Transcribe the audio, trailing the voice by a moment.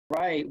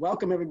Right.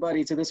 Welcome,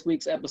 everybody, to this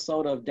week's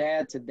episode of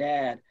Dad to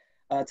Dad.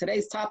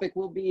 Today's topic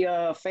will be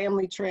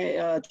family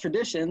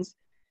traditions.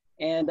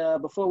 And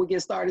before we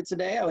get started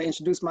today, I'll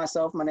introduce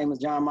myself. My name is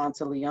John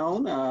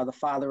Monteleone, the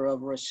father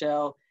of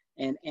Rochelle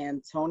and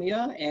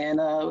Antonia. And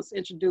let's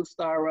introduce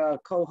our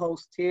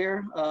co-host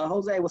here.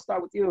 Jose, we'll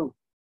start with you.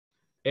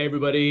 Hey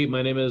everybody,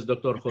 my name is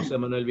Dr. Jose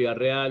Manuel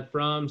Villarreal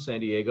from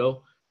San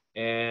Diego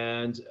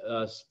and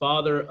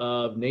father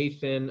of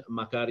Nathan,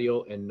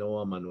 Macario, and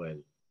Noah Manuel.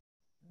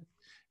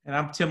 And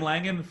I'm Tim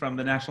Langen from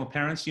the National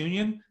Parents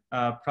Union,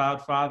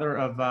 proud father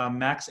of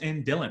Max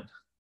and Dylan.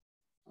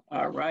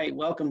 All right,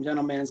 welcome,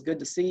 gentlemen. It's good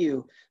to see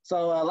you.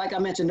 So like I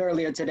mentioned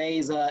earlier,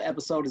 today's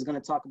episode is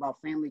going to talk about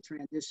family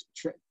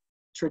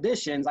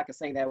traditions, I can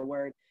say that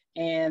word,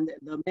 and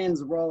the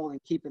men's role in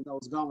keeping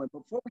those going.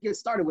 Before we get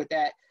started with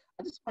that,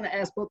 I just want to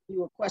ask both of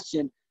you a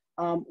question.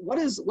 What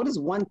is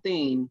one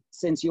thing,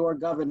 since your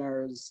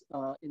governors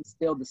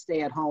instilled the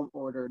stay-at-home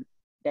order,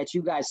 that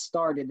you guys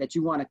started that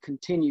you want to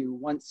continue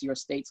once your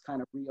states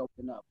kind of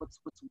reopen up?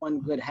 What's one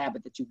good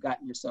habit that you've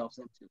gotten yourselves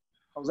into?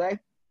 Jose?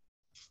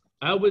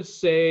 I would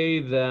say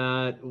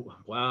that,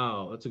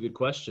 wow, that's a good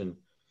question.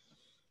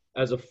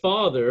 As a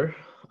father,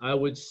 I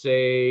would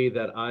say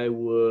that I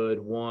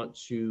would want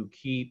to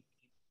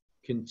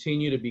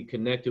continue to be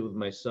connected with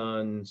my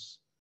sons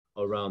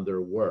around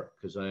their work,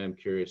 because I am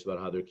curious about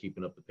how they're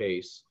keeping up the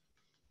pace.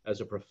 As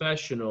a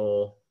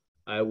professional,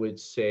 I would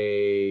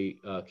say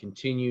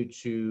continue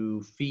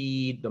to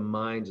feed the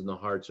minds and the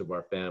hearts of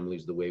our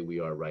families the way we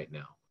are right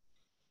now.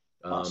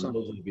 Awesome.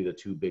 Those would be the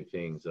two big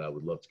things that I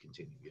would love to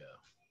continue, yeah.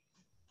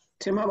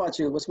 Tim, how about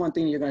you? What's one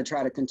thing you're going to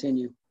try to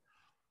continue?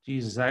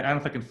 Jesus, I don't know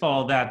if I can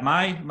follow that.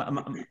 Mine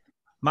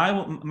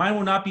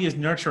will not be as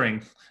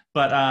nurturing,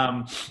 but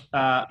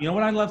you know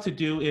what I love to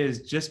do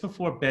is just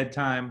before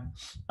bedtime,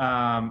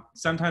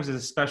 sometimes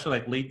it's a special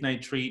like late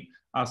night treat.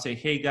 I'll say,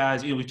 hey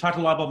guys, we talked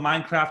a lot about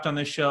Minecraft on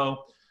this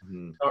show.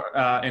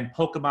 And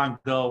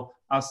Pokemon Go,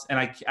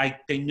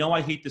 they know I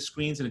hate the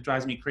screens and it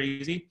drives me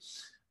crazy.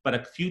 But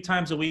a few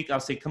times a week, I'll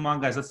say, come on,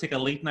 guys, let's take a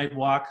late night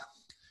walk,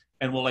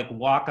 and we'll like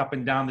walk up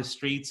and down the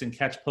streets and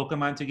catch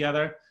Pokemon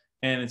together.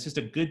 And it's just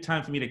a good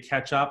time for me to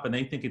catch up, and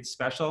they think it's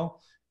special.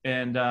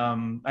 And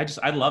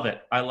I love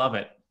it. I love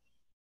it.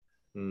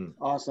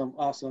 Awesome.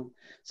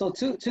 So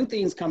two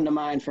things come to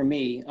mind for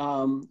me.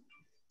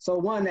 So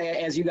one,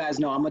 as you guys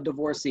know, I'm a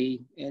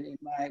divorcee, and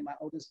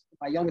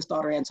my youngest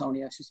daughter,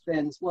 Antonia,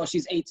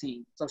 she's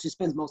 18, so she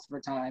spends most of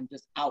her time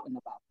just out and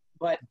about.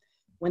 But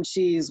when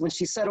she's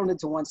settled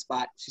into one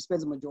spot, she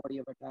spends a majority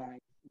of her time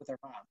with her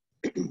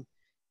mom.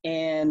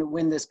 And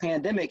when this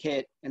pandemic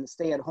hit and the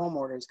stay-at-home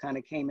orders kind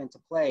of came into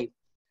play,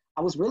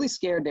 I was really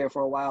scared there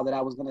for a while that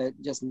I was going to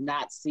just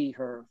not see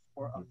her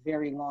for a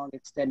very long,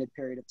 extended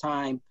period of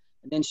time.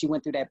 And then she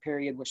went through that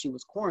period where she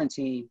was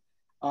quarantined.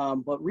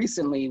 But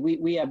recently,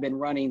 we have been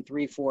running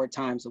 3-4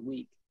 times a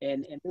week.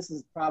 And this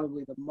is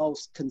probably the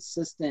most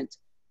consistent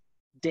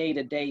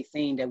day-to-day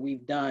thing that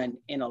we've done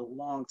in a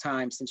long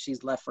time since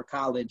she's left for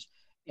college.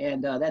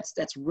 And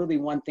that's really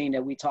one thing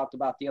that we talked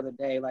about the other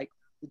day. Like,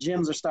 the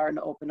gyms are starting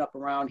to open up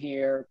around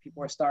here.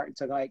 People are starting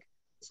to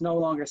it's no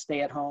longer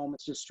stay at home.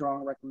 It's just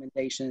strong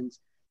recommendations.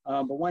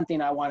 But one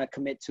thing I want to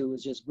commit to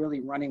is just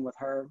really running with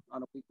her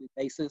on a weekly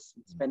basis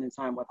and spending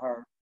time with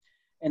her.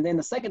 And then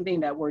the second thing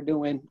that we're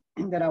doing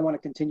that I want to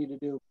continue to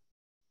do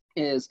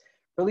is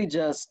really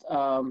just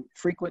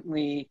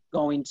frequently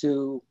going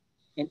to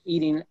and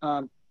eating,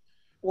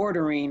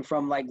 ordering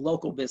from like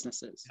local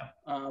businesses,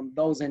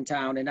 those in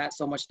town, and not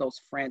so much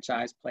those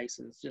franchise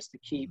places, just to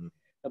keep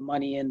the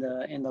money in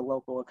the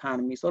local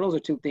economy. So those are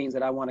two things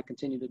that I want to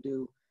continue to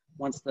do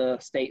once the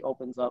state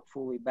opens up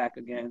fully back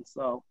again.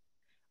 So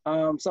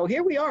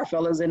here we are,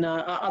 fellas, and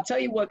I'll tell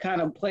you what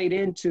kind of played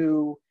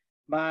into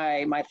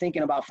my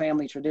thinking about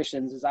family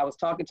traditions is I was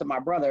talking to my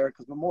brother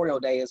because Memorial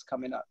Day is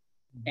coming up,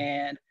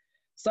 and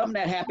something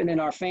that happened in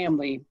our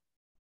family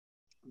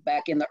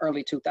back in the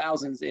early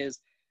 2000s is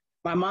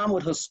my mom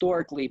would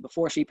historically,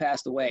 before she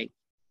passed away,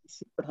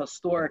 she would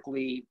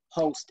historically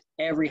host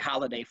every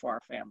holiday for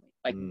our family.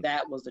 Like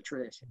that was the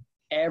tradition.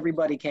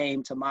 Everybody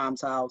came to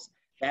mom's house.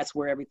 That's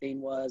where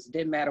everything was.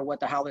 Didn't matter what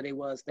the holiday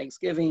was,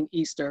 Thanksgiving,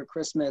 Easter,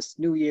 Christmas,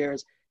 New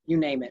Year's, you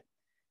name it.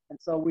 And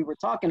so we were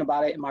talking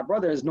about it, and my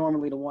brother is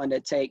normally the one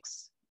that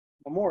takes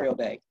Memorial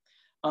Day.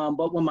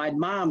 But when my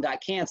mom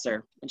got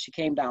cancer and she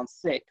came down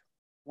sick,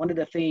 one of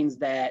the things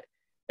that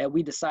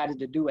we decided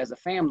to do as a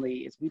family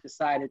is we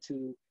decided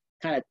to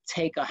kind of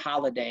take a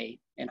holiday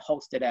and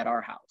host it at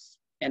our house.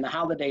 And the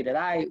holiday that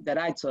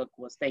I took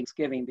was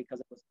Thanksgiving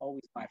because it was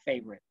always my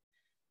favorite.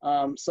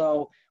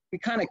 So we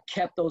kind of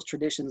kept those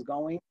traditions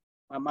going.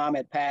 My mom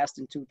had passed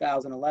in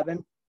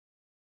 2011.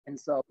 And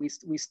so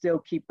we still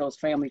keep those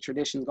family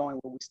traditions going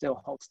where we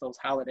still host those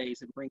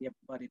holidays and bring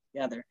everybody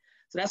together.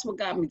 So that's what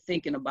got me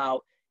thinking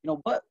about,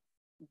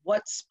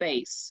 what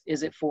space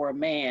is it for a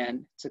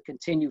man to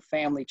continue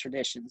family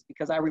traditions?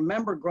 Because I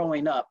remember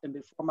growing up and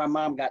before my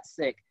mom got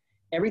sick,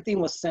 everything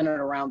was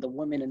centered around the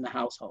women in the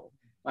household.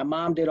 My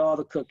mom did all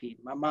the cooking.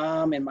 My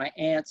mom and my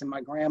aunts and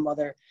my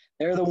grandmother,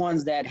 they're the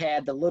ones that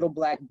had the little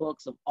black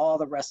books of all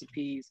the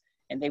recipes,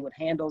 and they would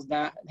hand those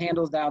down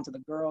to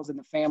the girls in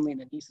the family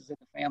and the nieces in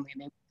the family,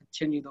 and they would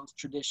continue those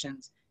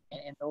traditions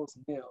and those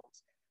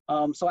meals.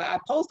 So I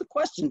posed the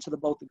question to the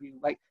both of you,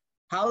 like,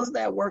 how does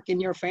that work in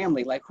your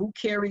family? Like, who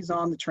carries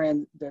on the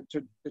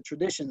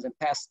traditions and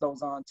passes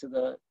those on to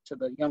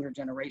the younger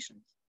generations?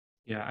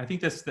 Yeah, I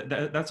think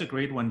that's a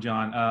great one,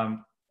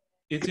 John.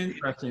 It's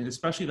interesting,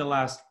 especially the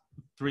last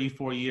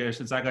 3-4 years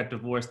since I got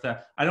divorced,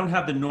 that I don't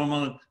have the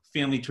normal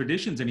family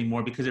traditions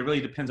anymore, because it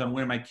really depends on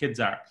where my kids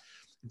are.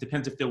 It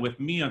depends if they're with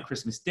me on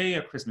Christmas Day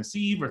or Christmas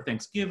Eve or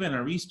Thanksgiving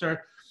or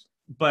Easter.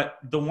 But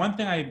the one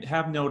thing I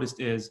have noticed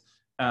is,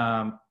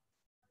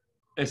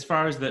 as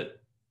far as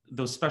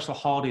those special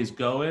holidays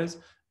go, is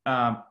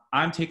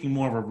I'm taking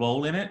more of a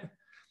role in it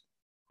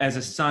as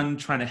a son,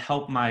 trying to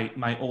help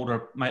my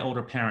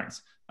older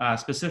parents,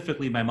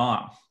 specifically my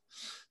mom.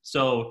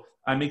 So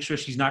I make sure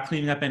she's not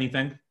cleaning up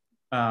anything.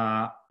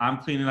 I'm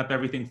cleaning up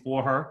everything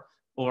for her,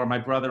 or my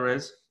brother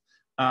is,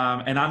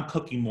 and I'm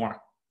cooking more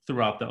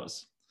throughout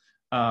those.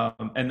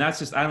 And that's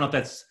just, I don't know if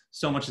that's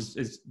so much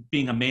as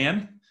being a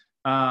man,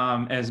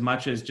 as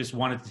much as just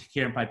wanting to take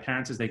care of my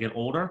parents as they get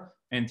older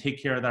and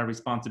take care of that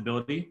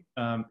responsibility.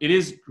 It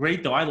is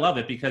great though. I love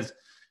it because,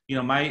 you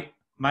know,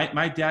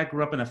 my dad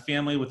grew up in a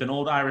family with an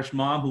old Irish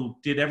mom who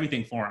did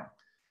everything for him.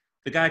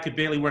 The guy could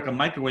barely work a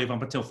microwave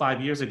up until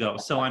 5 years ago.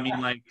 So, I mean,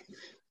 like,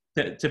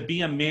 to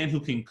be a man who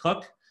can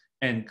cook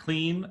and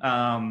clean,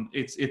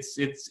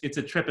 it's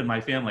a trip in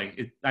my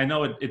family. I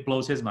know it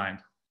blows his mind.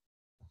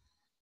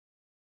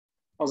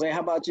 Jose,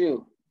 how about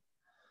you?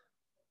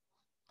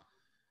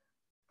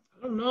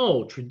 I don't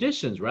know.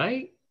 Traditions,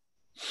 right?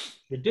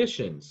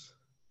 Traditions.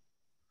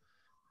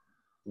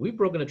 We've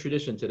broken a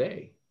tradition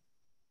today.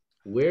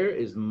 Where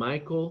is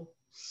Michael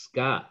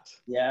Scott?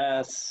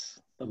 Yes.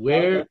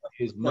 Where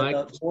is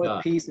Michael the fourth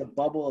Scott? piece of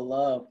Bubble of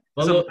Love.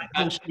 There's a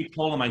Michael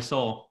hole in my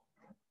soul.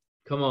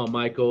 Come on,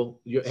 Michael.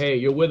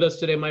 You're with us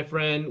today, my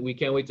friend. We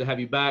can't wait to have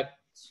you back.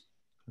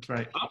 That's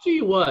right. I'll tell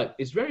you what,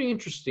 it's very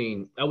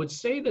interesting. I would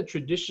say that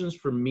traditions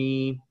for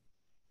me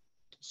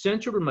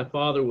centered when my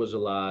father was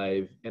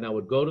alive, and I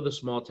would go to the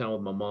small town where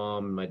my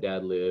mom and my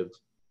dad lived.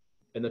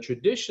 And the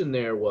tradition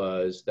there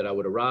was that I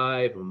would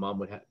arrive, my mom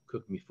would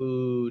cook me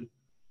food.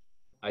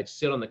 I'd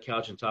sit on the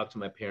couch and talk to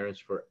my parents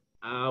for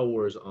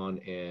hours on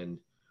end,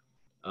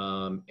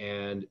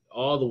 and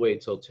all the way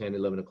till 10,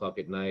 11 o'clock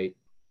at night.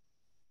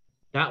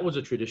 That was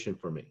a tradition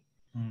for me.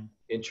 Mm.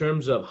 In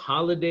terms of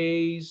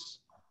holidays,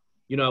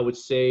 you know, I would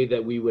say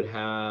that we would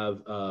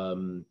have,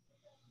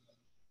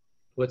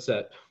 what's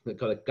that? They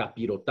call it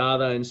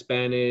capirotada in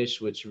Spanish,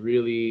 which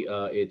really,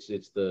 it's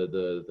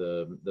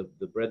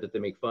the bread that they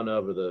make fun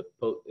of,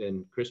 or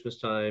in Christmas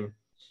time,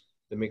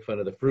 they make fun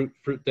of the fruit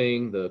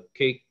thing, the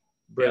cake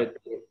bread,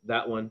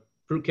 that one,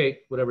 fruit cake,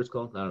 whatever it's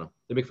called. I don't know.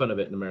 They make fun of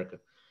it in America.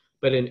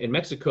 But in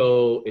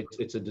Mexico,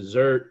 it's a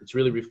dessert. It's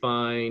really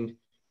refined.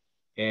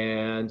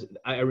 And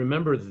I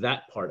remember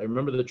that part. I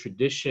remember the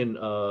tradition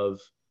of,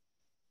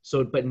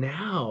 but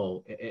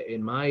now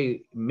in my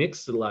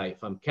mixed life,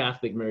 I'm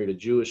Catholic, married a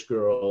Jewish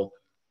girl.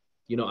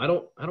 You know, I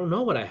don't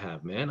know what I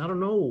have, man. I don't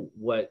know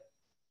what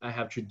I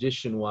have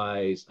tradition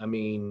wise. I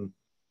mean,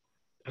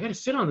 I got to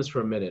sit on this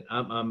for a minute.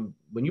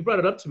 When you brought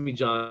it up to me,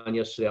 John,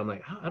 yesterday, I'm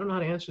like, I don't know how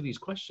to answer these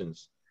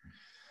questions.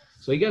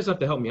 So you guys have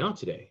to help me out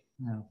today.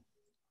 Yeah.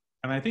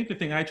 And I think the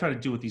thing I try to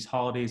do with these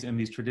holidays and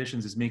these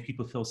traditions is make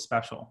people feel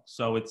special.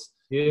 So it's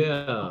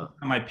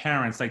my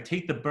parents, like,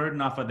 take the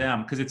burden off of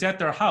them because it's at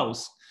their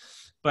house.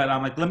 But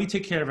I'm like, let me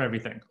take care of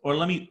everything, or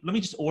let me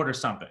just order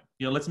something.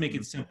 You know, let's make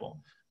it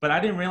simple. But I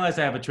didn't realize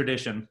I have a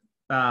tradition.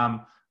 I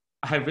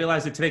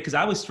realized it today because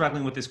I was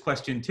struggling with this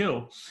question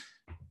too.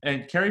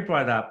 And Carrie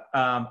brought it up.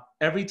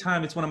 Every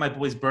time it's one of my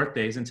boys'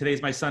 birthdays, and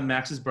today's my son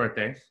Max's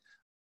birthday,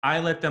 I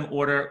let them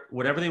order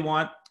whatever they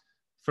want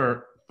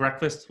for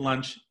breakfast,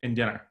 lunch, and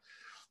dinner.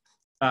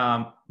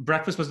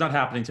 Breakfast was not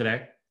happening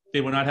today.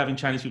 They were not having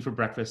Chinese food for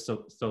breakfast,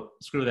 so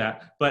screw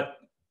that. But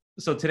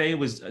so today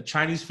was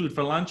Chinese food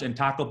for lunch and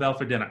Taco Bell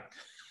for dinner.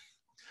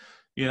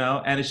 You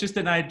know, and it's just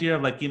an idea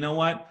of like, you know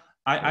what,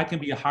 I can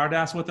be a hard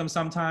ass with them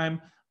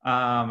sometime.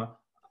 I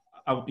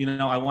want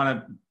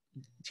to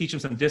teach him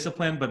some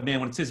discipline, but man,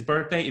 when it's his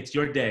birthday, it's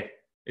your day.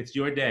 It's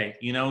your day.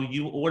 You know,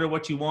 you order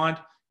what you want.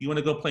 You want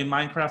to go play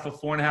Minecraft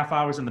for 4.5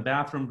 hours in the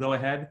bathroom, go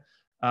ahead.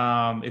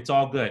 It's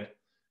all good.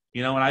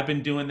 You know, and I've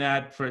been doing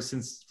that for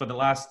the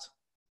last,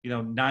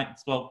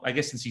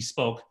 since he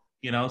spoke,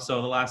 you know,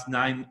 so the last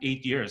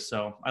 8 years.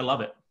 So I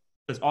love it.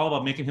 It's all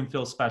about making him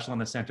feel special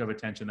and the center of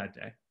attention that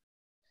day.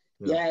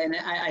 Yeah, and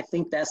I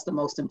think that's the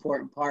most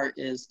important part,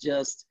 is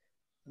just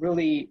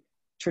really,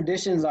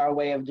 traditions are a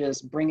way of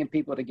just bringing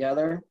people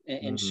together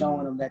and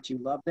showing them that you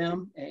love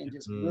them, and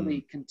just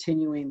really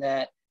continuing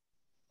that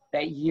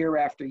year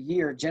after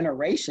year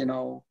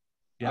generational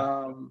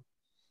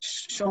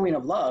showing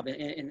of love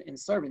and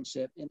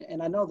servantship.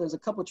 And I know there's a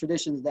couple of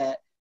traditions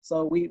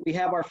so we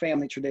have our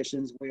family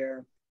traditions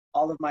where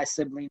all of my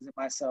siblings and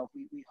myself,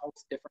 we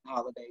host different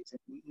holidays, and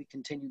we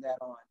continue that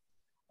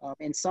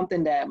And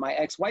something that my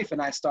ex-wife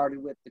and I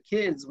started with the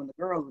kids when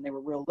they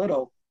were real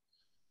little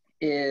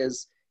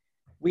is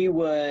we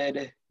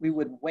would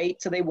wait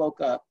till they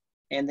woke up,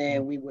 and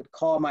then we would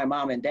call my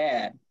mom and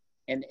dad,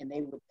 and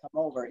they would come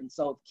over. And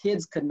so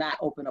kids could not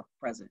open up a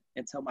present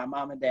until my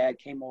mom and dad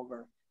came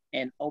over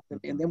and opened,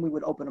 and then we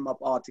would open them up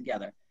all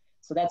together.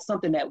 So that's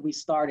something that we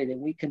started,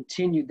 and we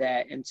continued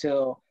that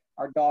until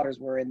our daughters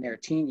were in their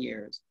teen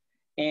years.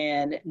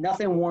 And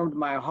nothing warmed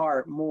my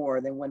heart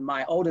more than when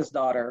my oldest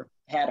daughter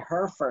had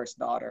her first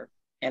daughter,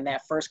 and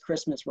that first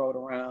Christmas rolled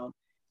around,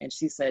 and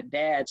she said,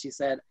 Dad, she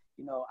said,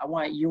 you know, I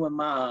want you and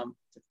Mom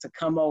to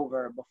come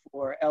over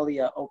before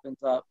Elia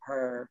opens up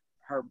her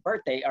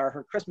birthday or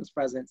her Christmas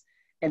presents.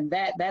 And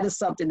that is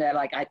something that,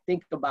 like, I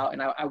think about,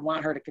 and I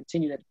want her to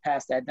continue to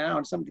pass that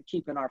down, something to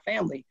keep in our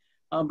family.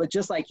 But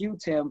just like you,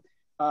 Tim,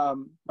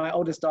 my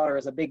oldest daughter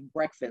is a big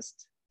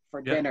breakfast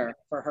for dinner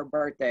for her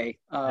birthday.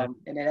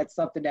 And that's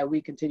something that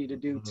we continue to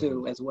do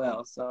too as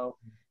well. So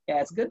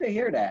yeah, it's good to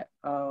hear that.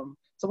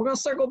 So we're gonna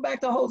circle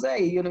back to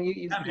Jose. You know,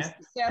 you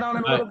sat on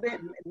it a little bit.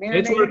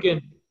 It's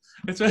working.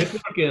 It's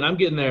working. I'm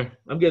getting there.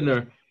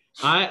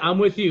 I'm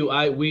with you.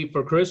 We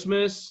for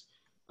Christmas,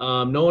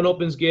 no one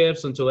opens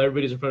gifts until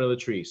everybody's in front of the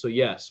tree. So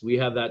yes, we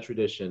have that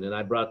tradition, and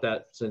I brought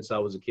that since I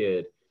was a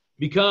kid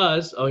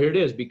because here it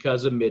is,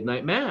 because of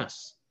midnight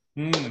mass.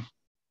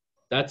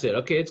 That's it.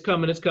 Okay, it's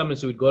coming.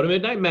 So we'd go to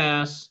midnight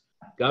mass,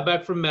 got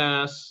back from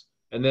mass,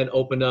 and then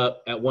opened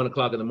up at 1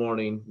 o'clock in the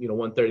morning.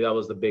 1:30. That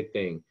was the big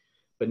thing.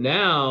 But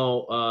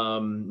now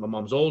my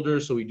mom's older,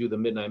 so we do the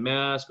midnight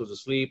mass, goes to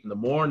sleep in the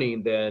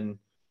morning, then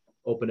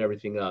open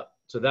everything up.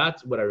 So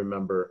that's what I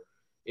remember.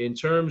 In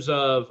terms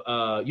of,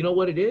 you know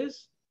what it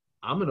is?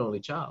 I'm an only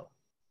child.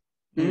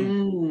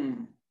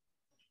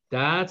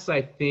 That's,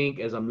 I think,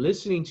 as I'm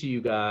listening to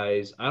you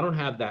guys, I don't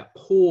have that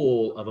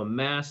pull of a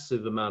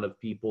massive amount of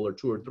people, or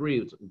 2 or 3,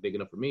 it's big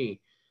enough for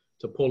me,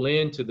 to pull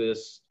into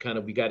this kind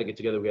of, we got to get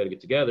together.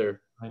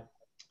 Right.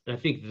 And I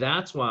think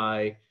that's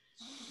why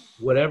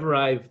whatever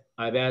I've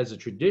had as a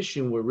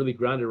tradition, we're really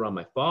grounded around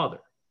my father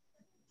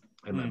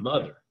and my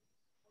mother.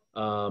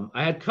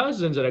 I had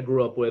cousins that I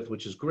grew up with,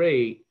 which is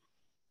great,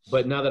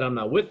 but now that I'm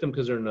not with them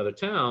because they're in another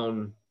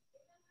town,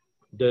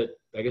 I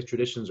guess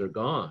traditions are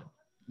gone.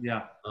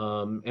 Yeah.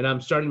 And I'm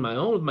starting my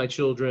own with my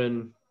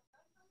children.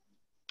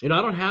 I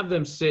don't have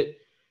them sit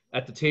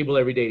at the table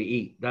every day to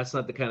eat. That's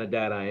not the kind of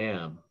dad I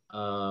am.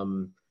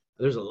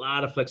 There's a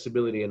lot of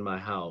flexibility in my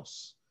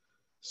house.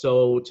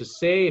 So to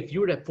say, if you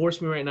were to force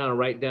me right now to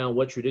write down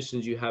what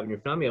traditions you have in your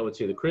family, I would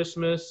say the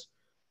Christmas,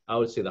 I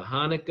would say the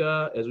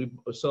Hanukkah, as we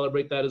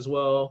celebrate that as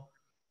well.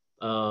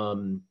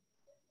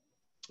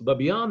 But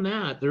beyond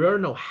that, there are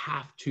no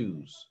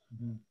have-tos.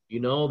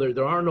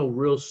 There are no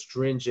real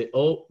stringent,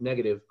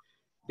 negative.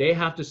 They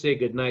have to say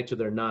goodnight to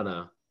their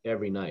nana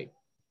every night.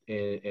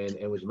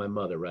 And with my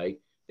mother, right?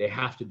 They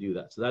have to do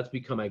that. So that's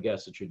become, I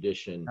guess, a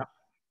tradition. Yep.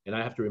 And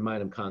I have to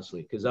remind them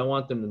constantly because I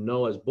want them to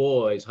know as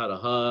boys how to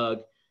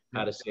hug,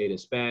 how to say it in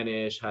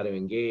Spanish, how to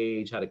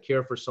engage, how to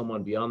care for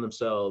someone beyond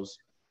themselves.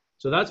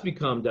 So that's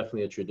become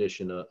definitely a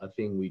tradition, a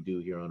thing we do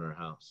here on our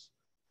house.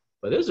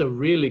 But this is a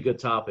really good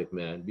topic,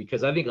 man,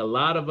 because I think a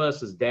lot of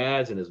us as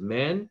dads and as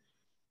men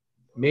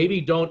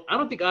maybe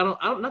not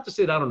to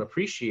say that I don't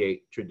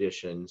appreciate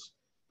traditions,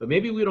 but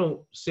maybe we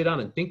don't sit down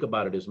and think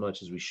about it as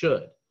much as we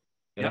should.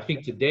 And I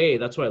think today,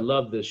 that's why I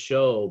love this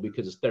show,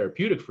 because it's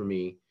therapeutic for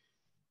me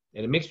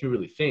and it makes me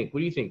really think.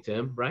 What do you think,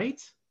 Tim?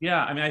 Right?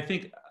 Yeah. I mean, I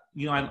think,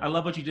 I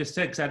love what you just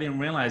said, because I didn't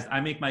realize I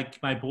make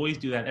my boys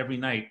do that every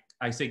night.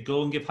 I say,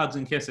 go and give hugs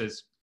and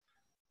kisses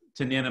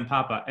to Nana and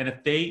Papa. And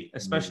if they,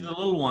 especially the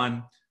little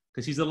one,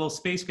 because he's a little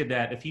space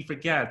cadet, if he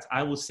forgets,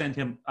 I will send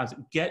him,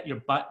 get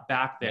your butt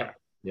back there.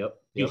 Yep.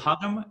 You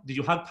hug him? Did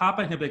you hug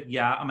Papa? And he'll be like,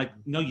 yeah. I'm like,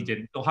 no, you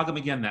didn't. Go hug him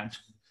again then.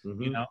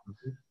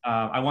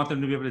 I want them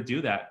to be able to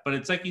do that. But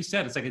it's like you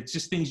said, it's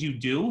just things you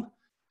do.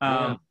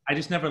 I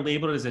just never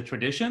labeled it as a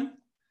tradition.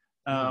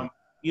 I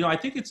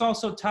think it's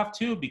also tough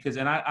too, because,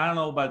 and I don't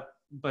know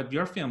about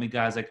your family,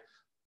 guys, like,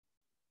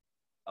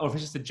 or if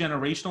it's just a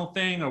generational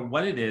thing or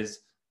what it is.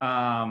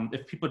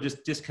 If people are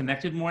just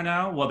disconnected more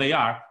now, well, they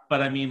are.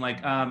 But I mean,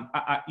 like,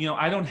 I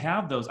don't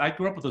have those. I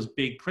grew up with those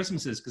big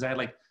Christmases because I had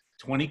like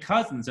 20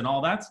 cousins and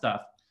all that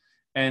stuff.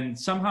 And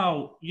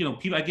somehow,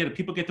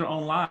 people get their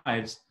own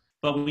lives,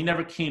 but we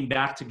never came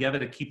back together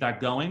to keep that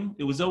going.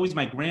 It was always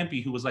my grandpa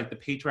who was like the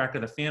patriarch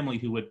of the family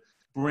who would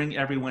bring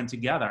everyone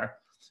together.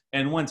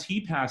 And once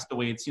he passed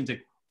away, it seems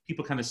like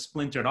people kind of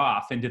splintered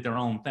off and did their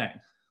own thing.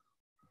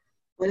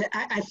 Well,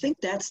 I think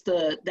that's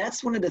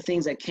one of the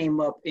things that came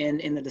up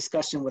in the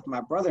discussion with my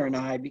brother and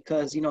I,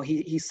 because,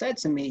 he said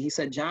to me, he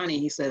said, Johnny,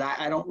 he said,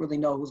 I don't really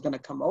know who's going to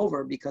come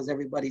over because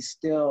everybody's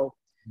still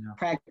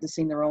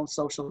practicing their own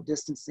social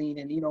distancing.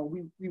 And,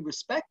 we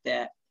respect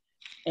that.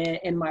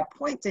 And my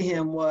point to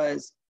him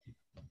was,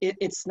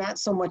 it's not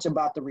so much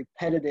about the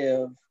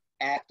repetitive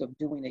act of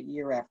doing it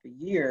year after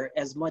year,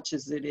 as much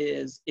as it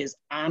is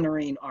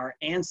honoring our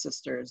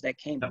ancestors that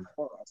came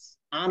before us,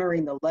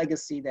 honoring the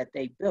legacy that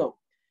they built.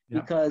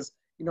 Because,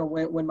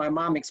 when my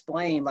mom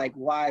explained like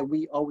why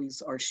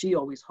she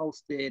always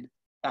hosted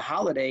the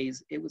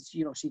holidays, it was,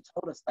 you know, she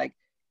told us like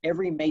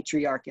every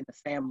matriarch in the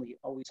family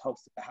always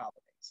hosted the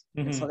holidays.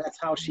 And so that's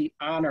how she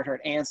honored her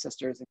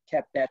ancestors and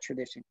kept that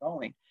tradition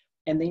going.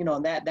 And then, you know,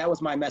 that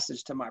was my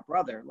message to my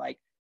brother. Like,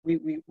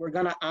 we're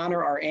going to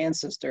honor our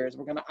ancestors.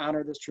 We're going to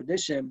honor this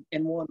tradition,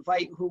 and we'll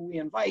invite who we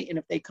invite. And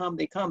if they come,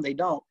 they come, they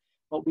don't.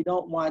 But we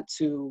don't want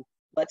to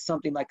let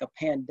something like a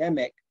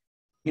pandemic,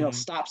 you know,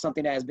 stop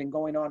something that has been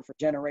going on for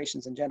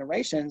generations and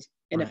generations.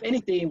 And if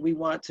anything, we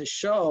want to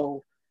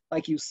show,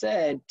 like you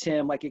said,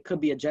 Tim, like it could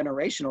be a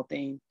generational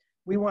thing.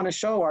 We want to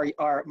show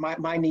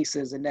my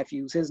nieces and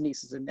nephews, his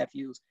nieces and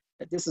nephews,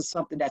 that this is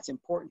something that's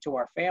important to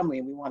our family,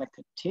 and we want to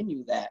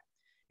continue that.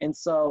 And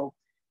so,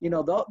 you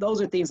know,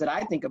 those are things that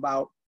I think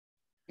about.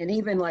 And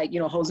even like, you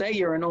know, Jose,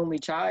 you're an only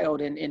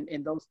child,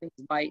 and those things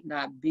might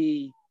not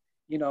be,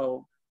 you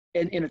know,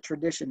 in a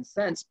tradition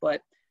sense,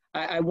 but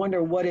I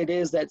wonder what it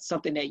is that's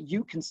something that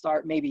you can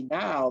start maybe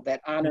now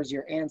that honors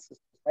your ancestors'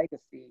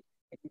 legacy,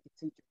 and you can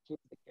teach your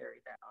kids to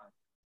carry that on.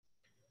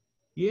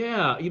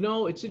 Yeah, you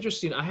know, it's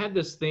interesting. I had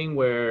this thing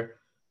where,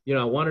 you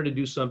know, I wanted to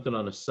do something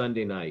on a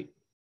Sunday night,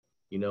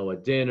 you know, a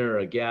dinner,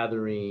 a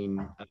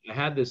gathering. I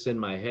had this in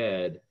my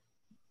head,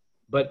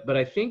 but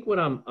I think what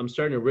I'm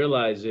starting to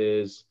realize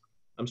is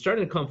I'm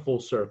starting to come full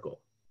circle,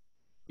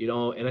 you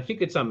know, and I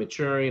think I'm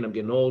maturing, I'm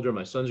getting older,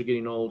 my sons are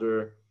getting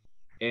older,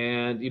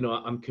 and, you know,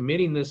 I'm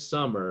committing this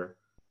summer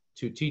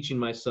to teaching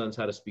my sons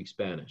how to speak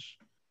Spanish.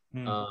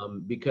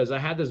 Because I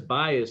had this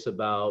bias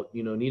about,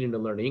 you know, needing to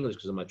learn English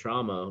because of my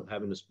trauma,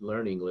 having to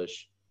learn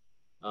English.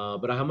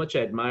 But how much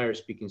I admire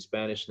speaking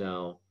Spanish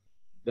now,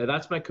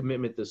 that's my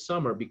commitment this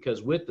summer,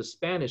 because with the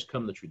Spanish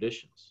come the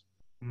traditions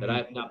that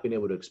I've not been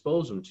able to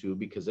expose them to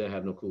because they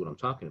have no clue what I'm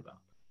talking about.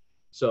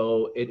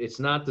 So it's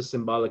not the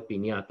symbolic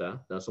piñata.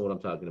 That's not what I'm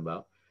talking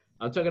about.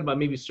 I'm talking about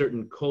maybe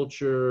certain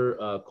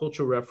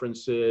cultural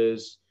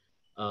references,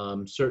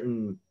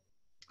 certain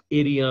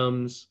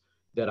idioms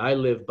that I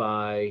live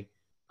by,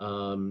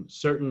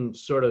 certain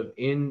sort of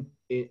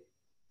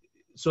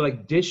so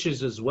like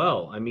dishes as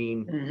well. I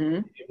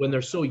mean, when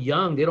they're so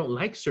young, they don't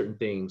like certain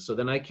things. So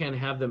then I can't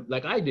have them,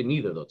 like I didn't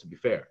either though, to be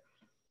fair.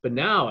 But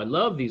now I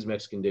love these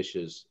Mexican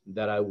dishes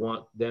that I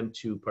want them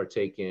to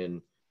partake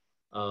in.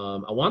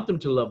 I want them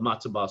to love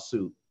matzo ball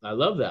soup. I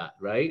love that,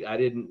 right?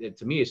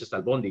 To me, it's just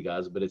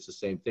albondigas, but it's the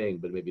same thing,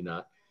 but maybe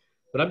not.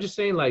 But I'm just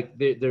saying, like,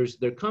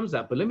 there comes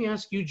that. But let me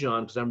ask you,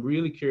 John, because I'm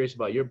really curious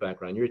about your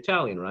background. You're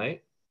Italian,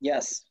 right?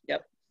 Yes.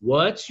 Yep.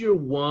 What's your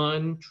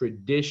one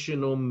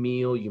traditional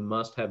meal you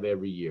must have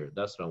every year?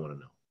 That's what I want to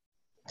know.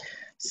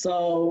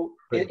 So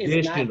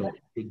traditional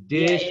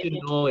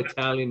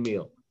Italian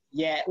meal.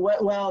 Yeah.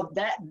 Well,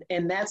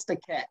 that's the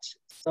catch.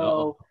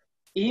 So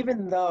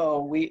even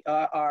though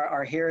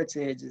our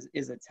heritage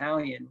is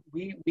Italian,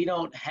 we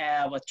don't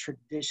have a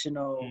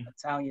traditional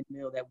Italian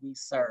meal that we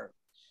serve.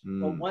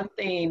 But one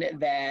thing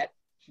that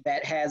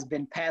has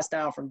been passed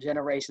down from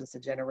generations to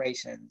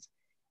generations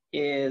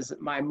is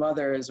my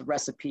mother's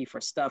recipe for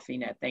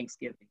stuffing at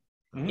Thanksgiving.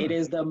 It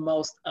is the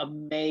most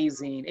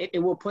amazing. It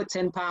will put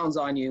 10 pounds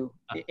on you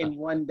in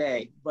one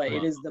day, but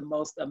it is the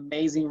most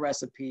amazing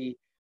recipe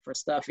for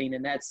stuffing.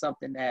 And that's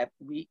something that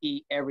we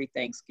eat every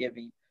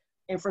Thanksgiving.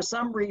 And for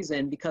some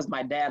reason, because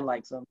my dad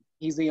likes them,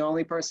 he's the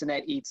only person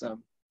that eats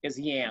them, is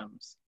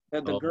yams.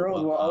 The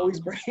girls will always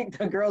bring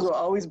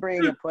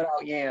and put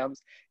out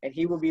yams, and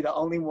he will be the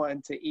only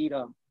one to eat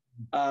them.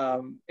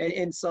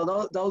 And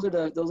so those are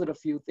the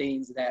few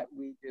things that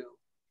we do.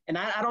 And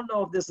I don't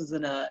know if this is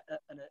an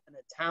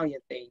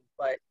Italian thing,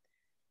 but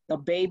the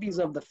babies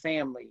of the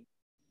family,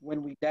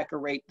 when we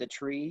decorate the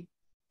tree,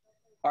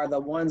 are the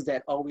ones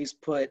that always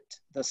put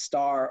the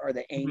star or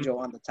the angel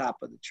on the top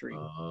of the tree.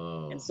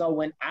 And so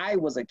when I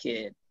was a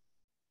kid,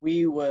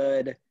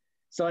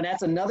 so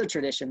that's another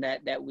tradition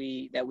that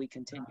we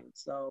continued.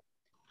 So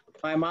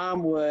my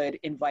mom would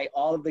invite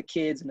all of the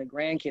kids and the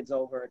grandkids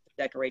over to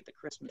decorate the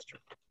Christmas tree.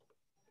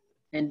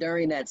 And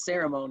during that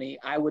ceremony,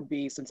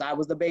 since I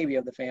was the baby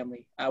of the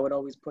family, I would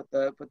always put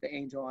the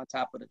angel on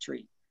top of the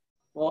tree.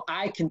 Well,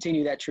 I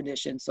continue that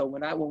tradition. So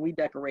when we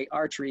decorate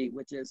our tree,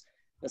 which is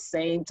the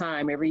same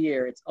time every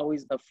year, it's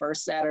always the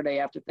first Saturday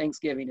after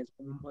Thanksgiving is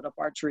when we put up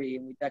our tree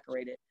and we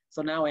decorate it.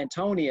 So now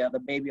Antonia, the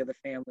baby of the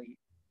family,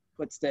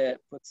 puts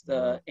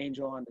the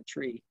angel on the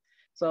tree.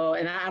 So,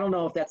 and I don't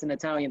know if that's an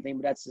Italian thing,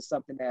 but that's just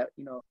something that,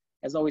 you know,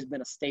 has always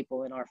been a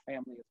staple in our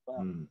family as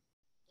well.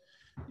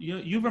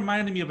 You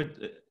reminded me of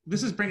it.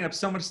 This is bringing up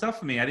so much stuff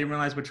for me. I didn't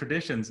realize what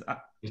traditions.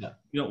 You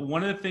know,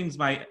 one of the things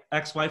my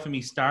ex-wife and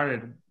me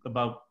started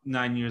about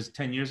 10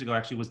 years ago,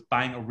 actually, was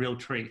buying a real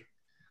tree,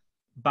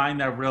 buying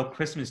that real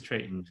Christmas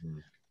tree.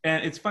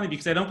 And it's funny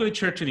because I don't go to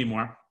church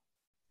anymore,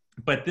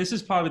 but this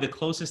is probably the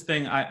closest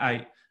thing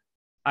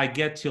I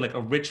get to like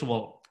a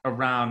ritual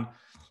around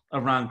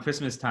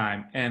Christmas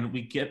time. And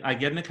I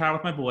get in the car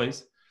with my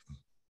boys.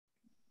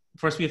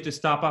 First, we have to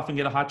stop off and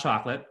get a hot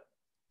chocolate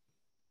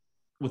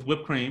with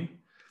whipped cream.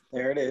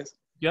 There it is.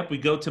 Yep, we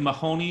go to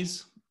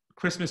Mahoney's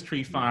Christmas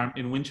tree farm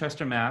in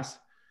Winchester, Mass.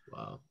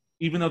 Wow.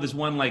 Even though there's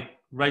one like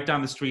right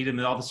down the street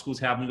and all the schools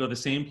have them, we go to the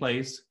same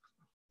place.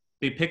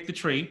 They pick the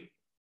tree.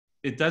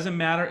 It doesn't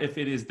matter if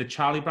it is the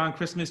Charlie Brown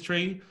Christmas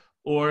tree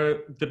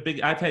or the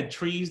big, I've had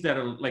trees that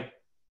are like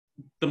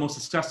the most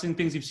disgusting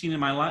things you've seen in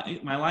my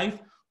life,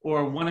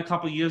 or one a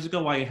couple of years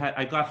ago,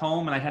 I got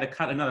home and I had to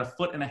cut another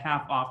 1.5 feet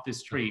off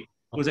this tree.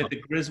 It was like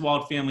the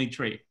Griswold family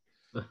tree.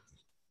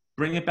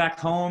 Bring it back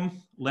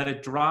home, let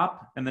it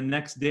drop, and the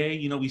next day,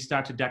 you know, we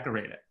start to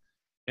decorate it.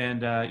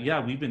 And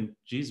yeah, we've been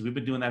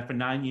doing that for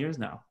 9 years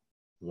now.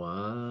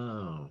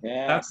 Wow.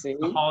 Yeah, that's the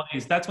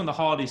holidays. That's when the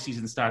holiday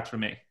season starts for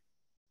me.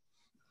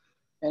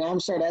 And I'm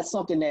sure that's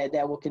something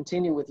that will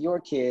continue with your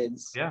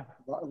kids. Yeah.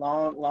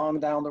 Long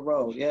down the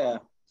road. Yeah.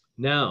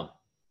 Now,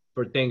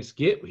 for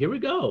Thanksgiving, here we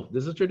go.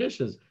 This is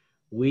traditions.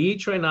 We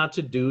try not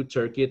to do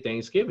turkey at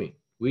Thanksgiving.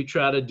 We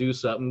try to do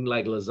something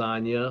like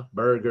lasagna,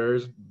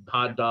 burgers,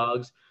 hot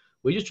dogs.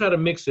 We just try to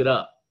mix it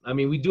up. I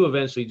mean, we do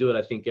eventually do it,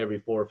 I think, every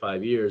 4 or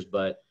 5 years,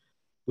 but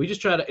we just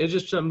try to, it's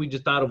just something we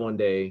just thought of one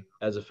day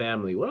as a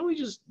family. Why don't we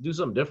just do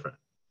something different?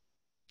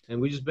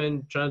 And we just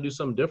been trying to do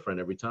something different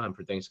every time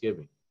for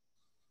Thanksgiving.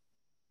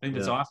 I think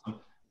that's awesome.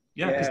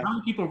 Yeah, because how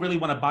many people really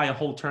want to buy a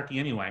whole turkey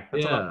anyway?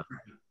 That's a lot of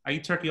turkey. I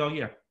eat turkey all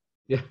year.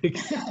 Yeah.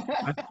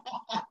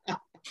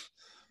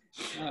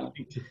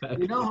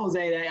 You know,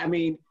 Jose, I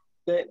mean,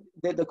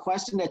 the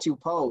question that you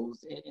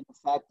posed and the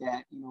fact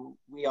that, you know,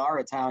 we are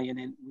Italian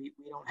and we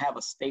don't have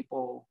a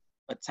staple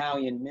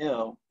Italian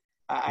meal,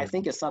 I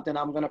think it's something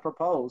I'm going to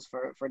propose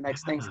for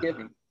next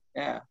Thanksgiving.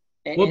 Yeah.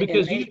 Well,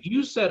 because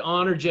you said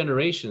honor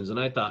generations, and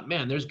I thought,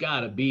 man, there's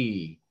got to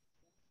be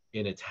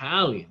in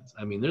Italians.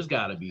 I mean, there's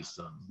got to be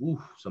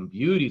some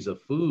beauties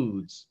of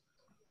foods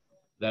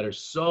that are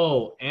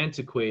so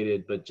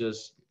antiquated, but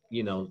just,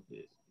 you know,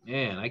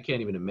 man, I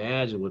can't even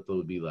imagine what those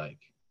would be like.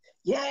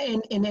 Yeah,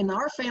 and in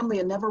our family,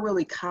 it never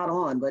really caught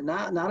on. But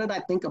now that I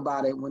think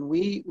about it, when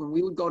we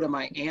would go to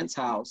my aunt's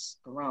house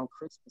around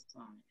Christmas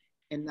time,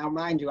 and now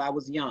mind you, I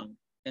was young,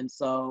 and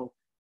so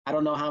I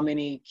don't know how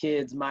many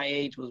kids my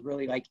age was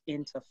really like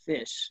into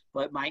fish.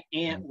 But my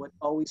aunt would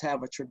always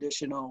have a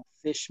traditional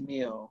fish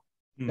meal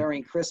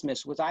during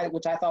Christmas, which I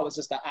thought was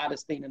just the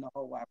oddest thing in the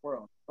whole wide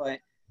world. But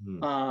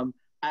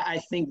I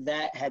think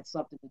that had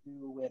something to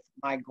do with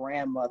my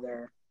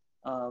grandmother.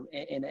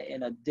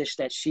 In a dish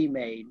that she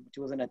made, which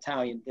was an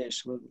Italian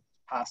dish with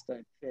pasta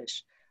and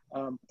fish.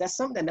 That's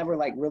something that never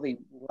like really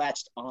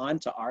latched on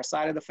to our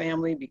side of the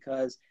family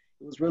because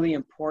it was really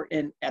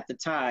important at the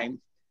time.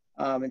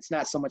 It's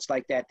not so much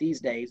like that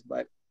these days,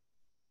 but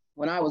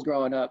when I was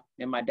growing up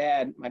and my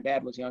dad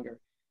was younger,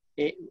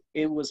 it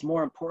was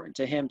more important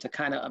to him to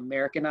kind of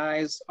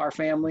Americanize our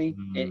family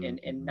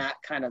and not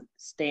kind of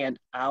stand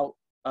out,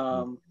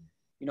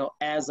 you know,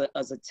 as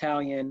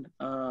Italian.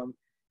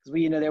 Because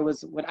we, you know, there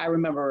was, when I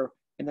remember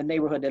in the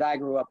neighborhood that I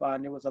grew up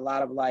on, there was a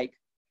lot of like,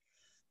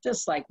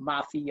 just like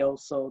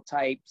mafioso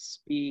type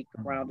speak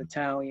around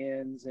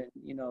Italians and,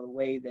 you know, the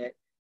way that,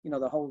 you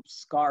know, the whole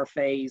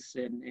Scarface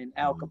and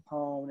Al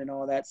Capone and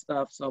all that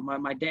stuff. So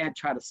my dad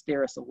tried to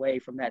steer us away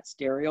from that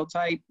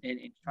stereotype and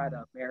try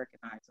to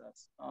Americanize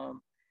us.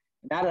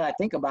 Now that I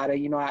think about it,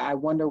 you know, I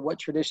wonder what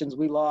traditions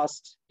we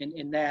lost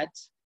in that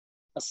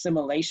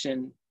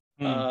assimilation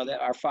that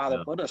our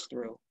father put us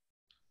through.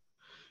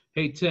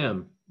 Hey,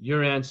 Tim,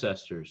 your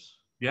ancestors.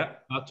 Yeah.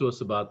 Talk to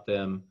us about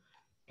them.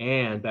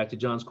 And back to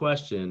John's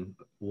question,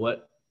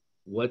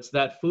 what's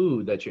that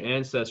food that your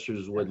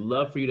ancestors would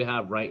love for you to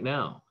have right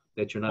now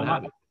that you're not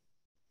having?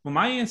 Well,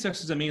 my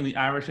ancestors are mainly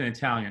Irish and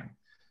Italian.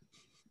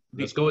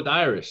 Let's go with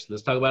Irish.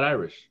 Let's talk about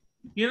Irish.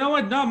 You know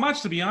what? Not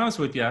much, to be honest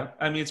with you.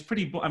 I mean, it's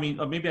pretty, or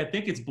maybe I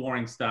think it's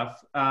boring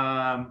stuff.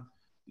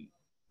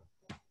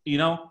 You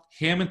know,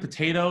 ham and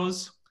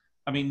potatoes.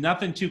 I mean,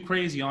 nothing too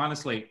crazy,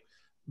 honestly.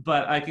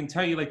 But I can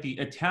tell you, like, the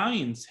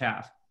Italians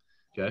have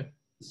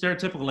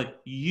stereotypical, like,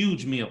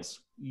 huge meals.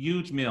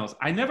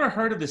 I never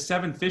heard of the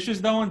 7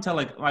 fishes, though, until,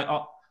 like,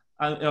 I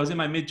was in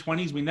my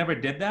mid-20s. We never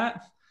did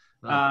that.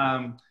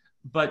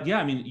 But, yeah,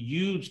 I mean,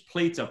 huge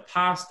plates of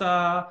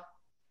pasta,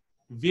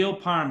 veal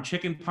parm,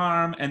 chicken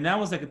parm. And that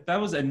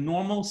was a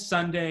normal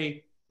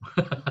Sunday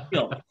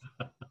meal.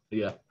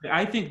 Yeah.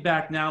 I think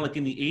back now, like,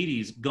 in the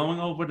 80s, going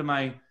over to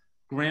my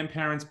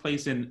grandparents'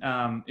 place in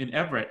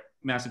Everett,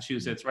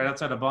 Massachusetts, right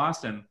outside of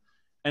Boston,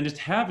 and just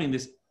having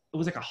this, it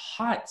was like a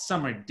hot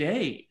summer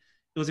day.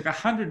 It was like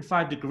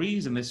 105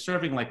 degrees and they're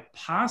serving like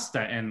pasta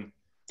and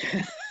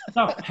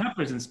stuffed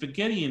peppers and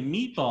spaghetti and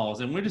meatballs.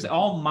 And we're just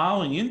all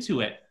mowing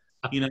into it,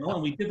 you know,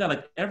 and we did that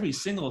like every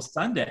single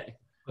Sunday.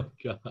 Oh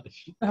gosh.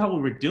 What the hell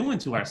we were doing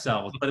to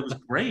ourselves, but it was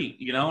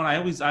great, you know, and I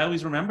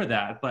always remember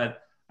that.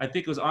 But I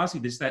think it was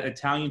honestly just that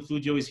Italian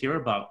food you always hear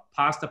about.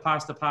 Pasta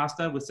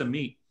with some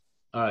meat.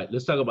 All right,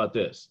 let's talk about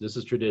this. This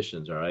is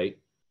traditions, all right?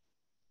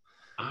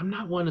 I'm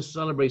not one to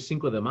celebrate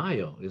Cinco de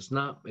Mayo. It's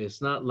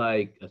not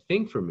like a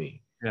thing for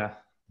me. Yeah.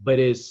 But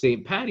is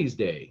St. Patty's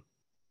Day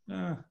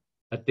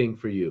a thing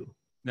for you?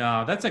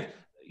 No, that's like,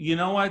 you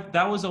know what?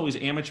 That was always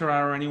amateur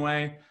hour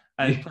anyway.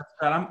 And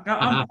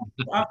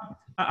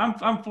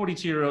I'm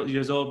 42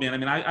 years old, man. I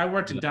mean, I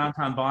worked in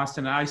downtown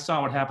Boston and I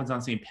saw what happens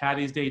on St.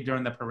 Patty's Day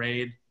during the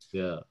parade.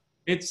 Yeah.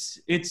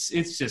 It's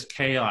just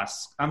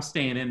chaos. I'm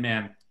staying in,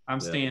 man. I'm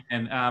staying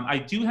in. I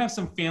do have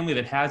some family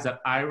that has that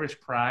Irish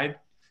pride,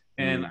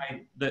 and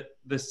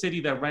the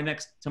city that right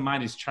next to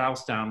mine is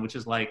Charlestown, which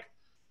is like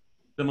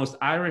the most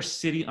Irish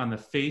city on the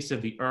face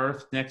of the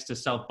earth, next to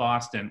South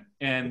Boston.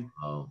 And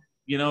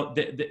you know,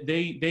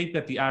 they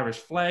got the Irish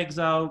flags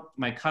out.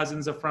 My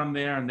cousins are from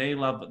there, and they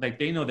love, like,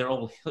 they know their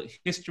old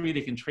history.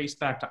 They can trace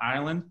back to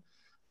Ireland.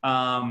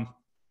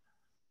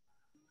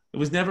 It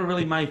was never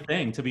really my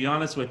thing, to be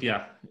honest with you.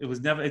 It was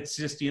never. It's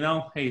just, you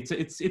know, hey,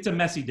 it's a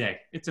messy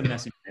day. It's a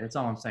messy day. That's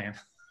all I'm saying.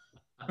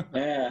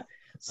 Yeah.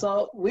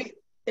 So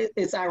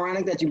it's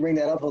ironic that you bring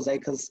that up, Jose,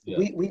 because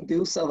we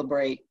do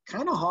celebrate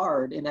kind of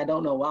hard, and I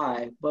don't know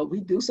why, but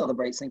we do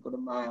celebrate Cinco de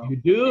Mayo. You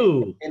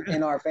do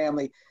in our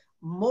family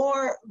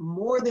more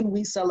than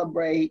we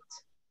celebrate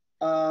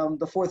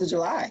the 4th of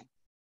July.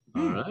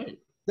 All right.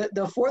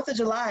 The 4th of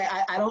July,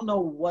 I don't know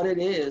what it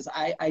is.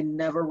 I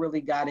never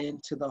really got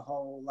into the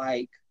whole,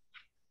 like,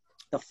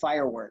 the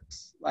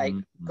fireworks. Like,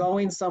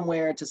 going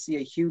somewhere to see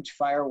a huge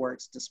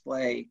fireworks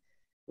display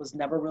was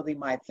never really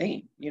my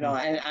thing. You know,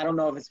 and I don't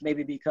know if it's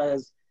maybe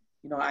because,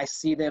 you know, I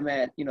see them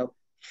at, you know,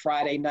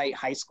 Friday night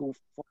high school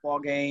football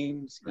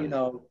games, you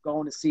know,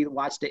 going to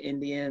watch the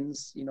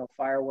Indians, you know,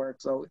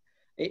 fireworks. So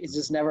it's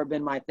just never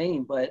been my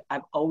thing, but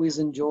I've always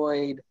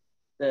enjoyed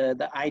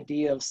the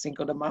idea of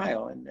Cinco de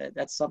Mayo. And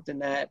that's something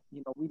that,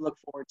 you know, we look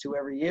forward to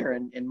every year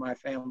in my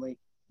family.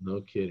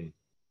 No kidding.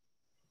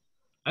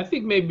 I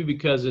think maybe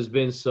because it's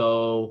been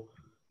so,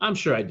 I'm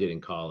sure I did in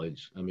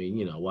college. I mean,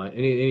 you know, why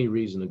any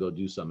reason to go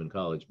do something in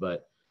college,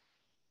 but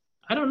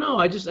I don't know.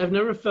 I've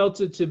never felt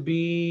it to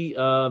be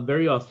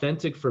very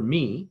authentic for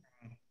me.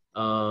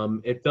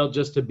 It felt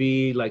just to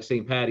be like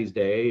St. Patty's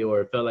Day,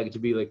 or it felt like it to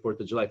be like 4th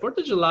of July. 4th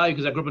of July,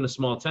 because I grew up in a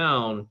small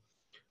town,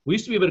 we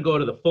used to be able to go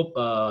to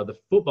the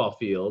football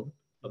field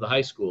of the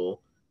high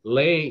school,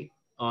 lay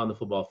on the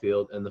football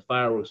field, and the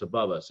fireworks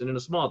above us. And in a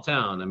small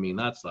town, I mean,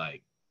 that's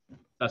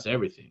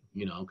everything,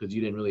 you know, because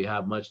you didn't really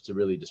have much to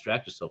really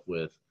distract yourself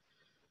with.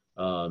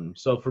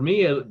 So for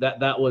me,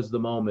 that was the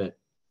moment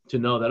to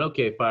know that,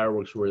 okay,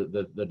 fireworks were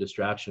the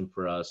distraction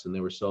for us, and they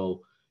were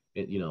so,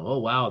 you know, oh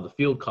wow, the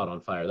field caught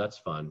on fire. That's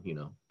fun, you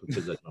know,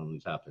 because that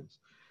always happens,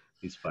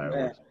 these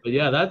fireworks. But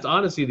yeah, that's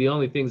honestly the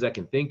only things I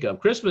can think of.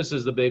 Christmas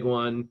is the big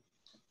one.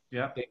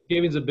 Yeah.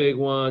 Thanksgiving's a big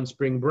one.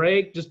 Spring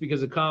break, just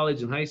because of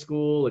college and high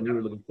school, and you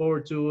were looking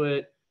forward to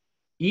it.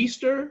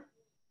 Easter,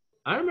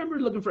 I remember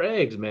looking for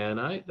eggs, man.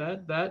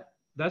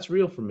 That's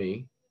real for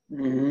me.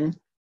 Mm-hmm.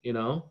 You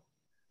know.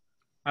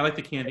 I like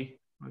the candy.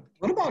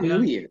 What about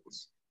New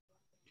Year's?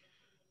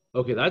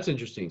 Okay, that's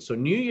interesting. So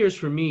New Year's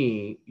for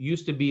me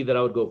used to be that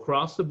I would go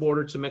across the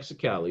border to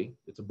Mexicali.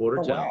 It's a border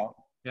town. Wow.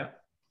 Yeah.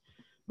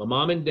 My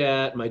mom and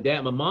dad. My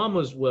mom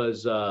was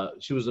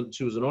she was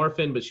an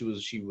orphan, but she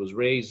was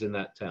raised in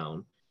that town.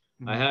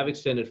 Mm-hmm. I have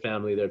extended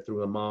family there through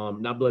my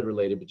mom, not blood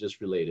related, but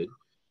just related.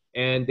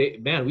 And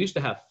we used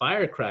to have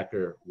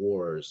firecracker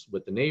wars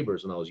with the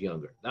neighbors when I was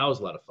younger. That was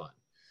a lot of fun.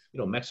 You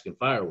know, Mexican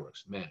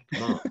fireworks, man,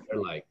 come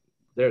on.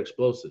 They're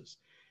explosives.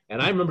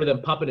 And I remember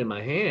them popping in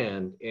my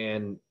hand,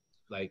 and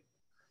like,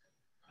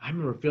 I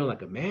remember feeling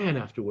like a man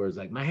afterwards,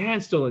 like my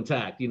hand's still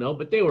intact, you know,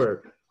 but they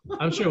were,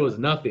 I'm sure it was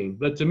nothing,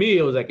 but to me,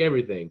 it was like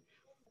everything.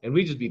 And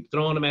we just be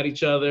throwing them at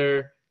each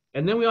other.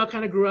 And then we all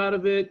kind of grew out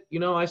of it.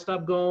 You know, I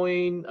stopped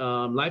going,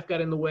 life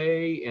got in the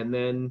way. And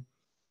then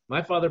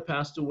my father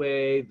passed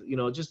away, you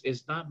know, just,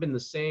 it's not been the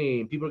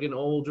same. People are getting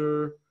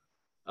older.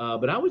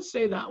 But I would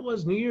say that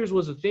New Year's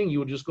was a thing. You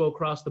would just go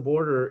across the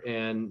border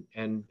and,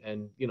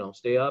 you know,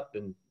 stay up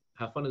and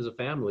have fun as a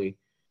family.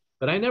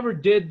 But I never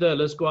did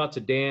let's go out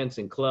to dance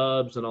and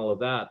clubs and all of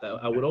that.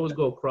 I would always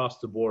go across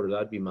the border.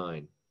 That'd be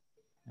mine.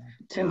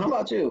 Tim, how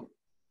about you?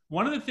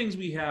 One of the things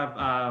we have,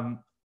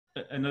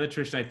 another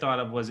tradition I thought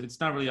of was, it's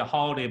not really a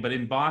holiday, but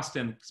in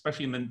Boston,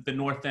 especially in the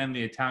North End,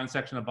 the Italian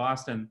section of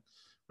Boston,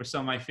 where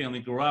some of my family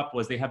grew up,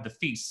 was they have the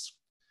feasts.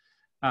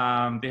 They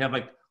have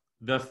like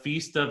the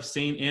Feast of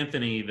St.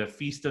 Anthony, the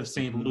Feast of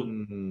St. Luke,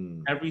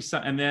 and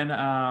then,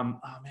 oh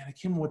man, I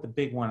can't remember what the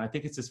big one. I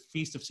think it's this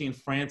Feast of St.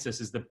 Francis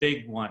is the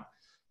big one.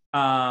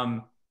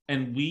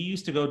 And we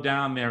used to go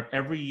down there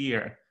every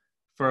year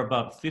for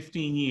about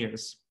 15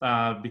 years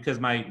because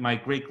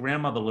my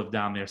great-grandmother lived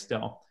down there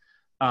still.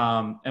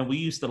 And we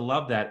used to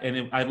love that.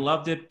 And I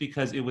loved it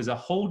because it was a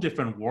whole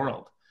different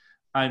world.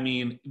 I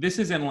mean, this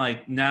isn't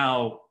like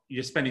now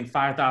you're spending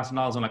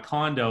 $5,000 on a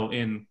condo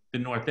in the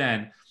North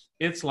End.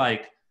 It's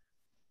like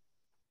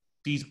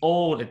these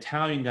old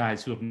Italian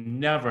guys who have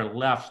never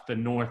left the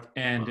North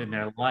End in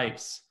their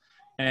lives.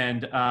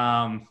 And,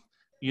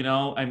 you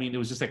know, I mean, it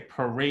was just like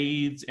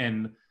parades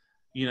and,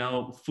 you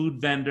know, food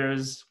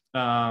vendors.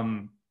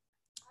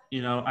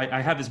 You know,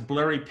 I have this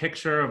blurry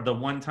picture of the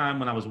one time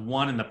when I was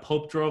 1 and the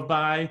Pope drove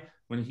by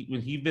when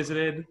he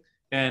visited.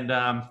 And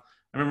I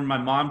remember my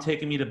mom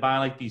taking me to buy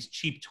like these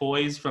cheap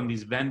toys from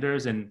these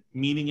vendors and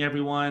meeting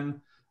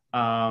everyone.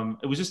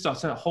 It was just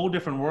a whole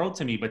different world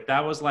to me, but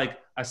that was like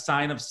a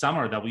sign of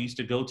summer that we used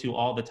to go to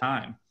all the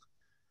time.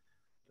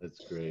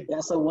 That's great. Yeah.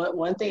 So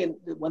one thing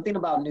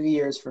about New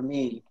Year's for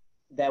me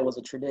that was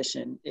a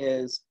tradition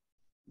is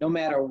no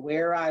matter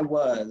where I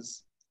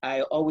was,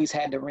 I always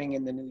had to ring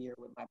in the new year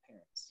with my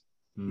parents.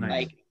 Nice.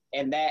 Like,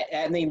 and that,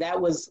 I mean, that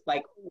was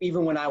like,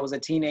 even when I was a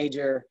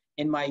teenager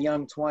in my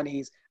young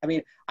 20s, I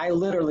mean, I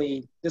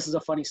literally, this is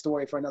a funny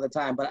story for another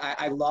time, but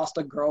I lost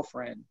a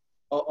girlfriend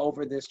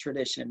over this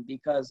tradition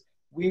because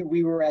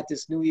we were at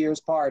this New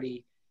Year's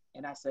party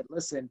and I said,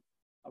 listen,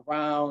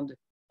 around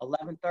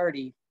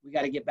 11:30, we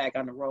got to get back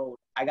on the road.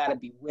 I got to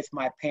be with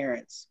my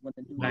parents when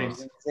the new year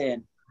rings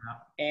in.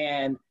 Yeah.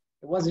 And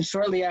it wasn't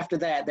shortly after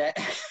that that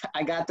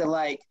I got to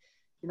like,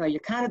 you know, you're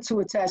kind of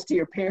too attached to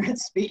your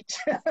parents' speech.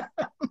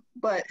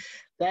 But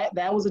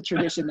that was a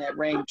tradition that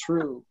rang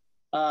true.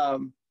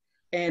 And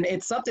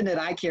it's something that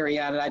I carry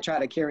on and I try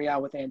to carry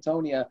on with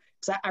Antonia.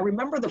 So I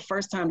remember the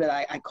first time that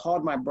I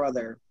called my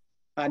brother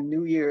on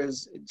New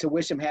Year's to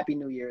wish him Happy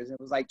New Year's. It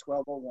was like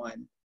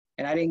 12:01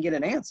 and I didn't get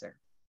an answer.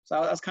 So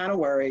I was kind of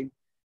worried.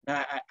 And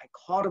I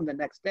called him the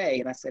next day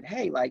and I said,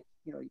 hey, like,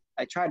 you know,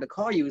 I tried to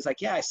call you. He's like,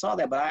 yeah, I saw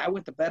that, but I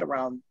went to bed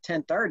around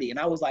 10:30. And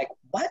I was like,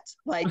 what?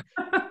 Like,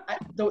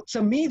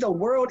 to me, the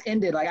world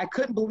ended. Like, I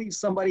couldn't believe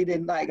somebody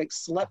didn't like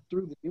slept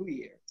through the New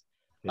Year's.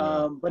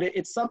 Yeah. But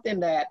it's something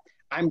that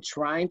I'm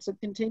trying to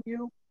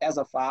continue as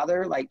a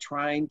father, like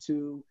trying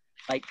to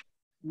like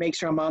make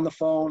sure I'm on the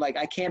phone. Like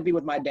I can't be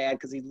with my dad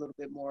because he's a little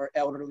bit more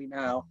elderly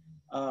now.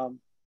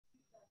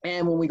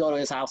 And when we go to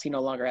his house, he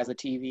no longer has a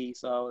TV.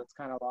 So it's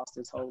kind of lost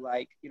his whole,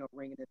 like, you know,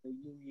 ringing in the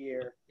New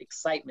Year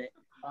excitement.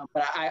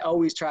 But I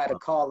always try to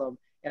call him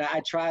and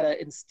I try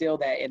to instill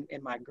that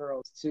in my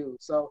girls too.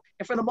 So,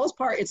 and for the most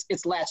part,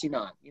 it's latching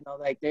on, you know,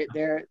 like they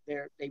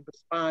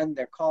respond,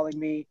 they're calling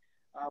me.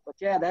 But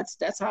yeah,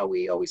 that's how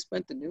we always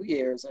spent the New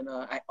Year's. And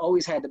I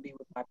always had to be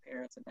with my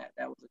parents and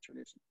that was a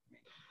tradition for me.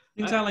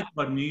 Things I like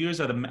about New Year's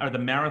are the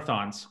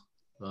marathons.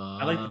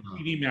 I like the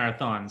TV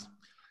marathons.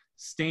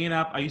 Staying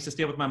up, I used to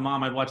stay up with my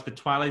mom. I'd watch the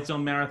Twilight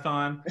Zone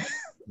marathon.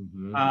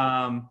 Mm-hmm.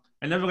 I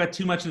never got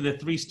too much into the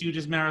Three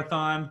Stooges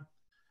marathon.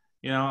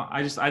 You know,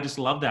 I just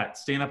love that.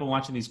 Staying up and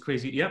watching these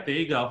crazy. Yep, there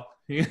you go.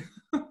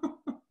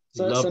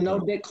 so no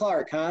Dick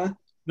Clark, huh?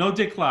 No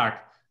Dick Clark.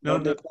 No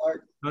Dick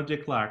Clark. No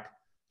Dick Clark.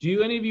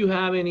 Do any of you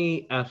have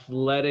any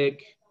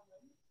athletic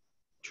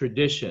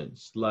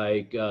traditions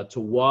like to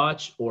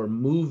watch or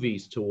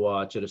movies to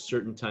watch at a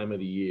certain time of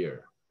the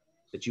year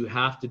that you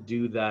have to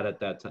do that at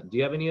that time? Do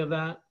you have any of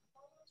that?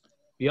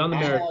 Beyond the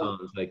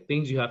marathons, like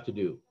things you have to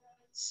do.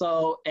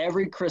 So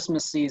every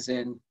Christmas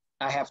season,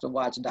 I have to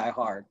watch Die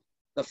Hard,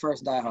 the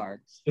first Die Hard.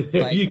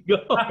 There like, you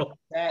go.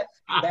 That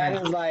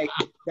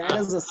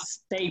is a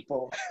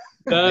staple.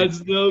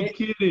 That's no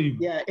kidding.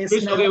 Yeah,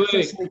 it's not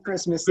officially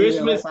Christmas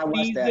season unless I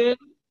watch that.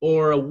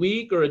 Or a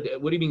week or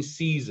what do you mean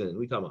season? What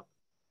are you talking about?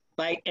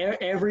 Like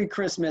every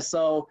Christmas.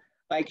 So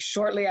like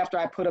shortly after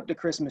I put up the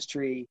Christmas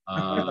tree,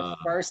 one of the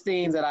first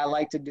things that I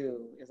like to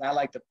do is I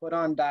like to put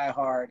on Die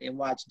Hard and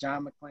watch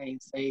John McClane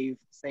save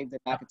the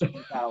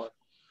Nakatomi Tower.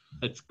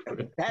 That's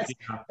great.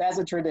 That's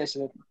a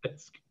tradition.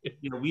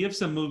 You know, we have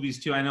some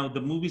movies too. I know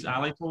the movies I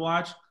like to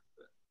watch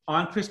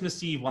on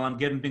Christmas Eve while I'm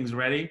getting things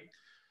ready.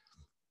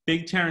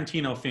 Big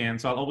Tarantino fan,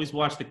 so I'll always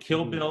watch the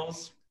Kill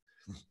Bills,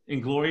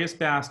 Inglourious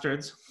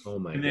Bastards. Oh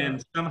my God. And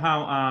then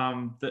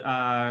somehow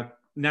the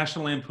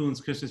National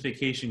Lampoon's Christmas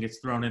Vacation gets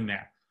thrown in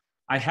there.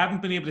 I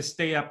haven't been able to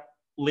stay up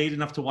late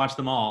enough to watch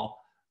them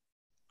all,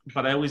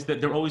 but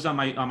they're always on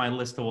my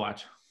list to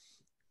watch.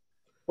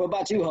 What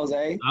about you,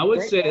 Jose? I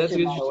would say that's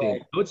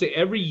interesting. I would say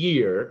every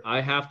year I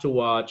have to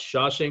watch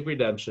Shawshank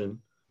Redemption,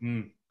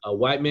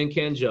 White Men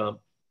Can't Jump.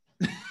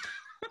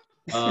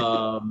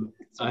 I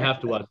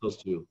have to watch those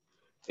two,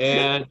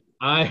 and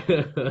I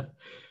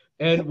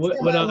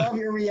love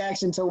your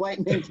reaction to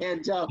White Men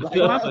Can't Jump.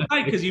 Well, that's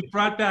right, because you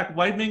brought back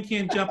White Men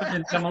Can't Jump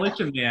and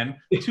Demolition Man,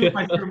 two of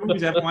my favorite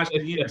movies I haven't watched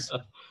in years.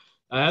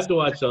 I have to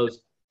watch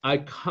those. I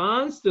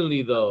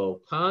constantly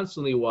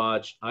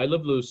watch I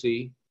Love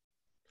Lucy,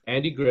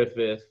 Andy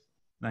Griffith,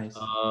 nice,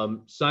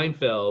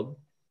 Seinfeld,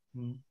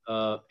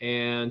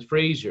 and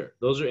Frasier.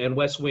 And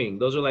West Wing.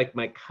 Those are like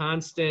my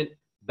constant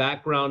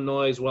background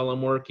noise while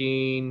I'm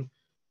working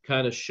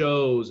kind of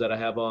shows that I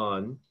have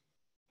on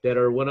that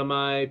are one of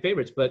my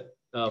favorites. But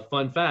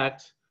fun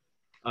fact,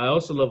 I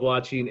also love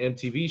watching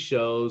MTV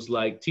shows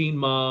like Teen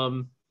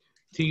Mom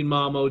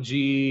OG.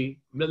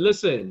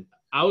 Listen,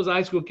 I was a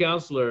high school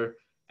counselor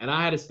and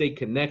I had to stay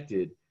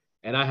connected,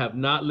 and I have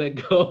not let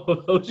go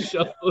of those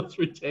shows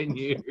for 10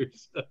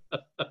 years.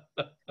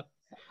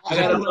 I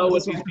gotta know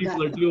what these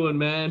people are doing,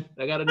 man.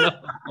 I gotta know.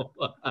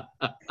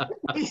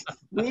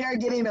 We are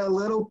getting a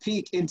little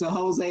peek into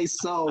Jose's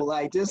soul,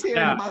 like just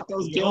hearing about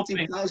those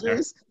guilty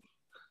pleasures.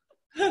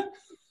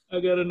 I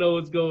gotta know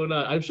what's going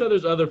on. I'm sure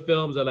there's other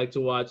films I like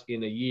to watch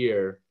in a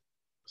year.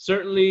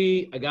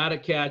 Certainly, I gotta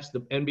catch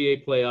the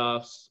NBA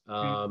playoffs.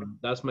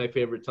 That's my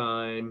favorite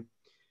time.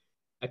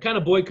 I kind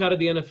of boycotted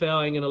the NFL,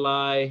 I ain't gonna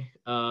lie,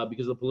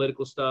 because of the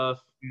political stuff.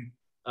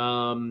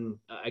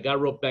 I got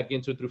roped back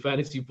into it through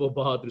fantasy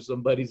football through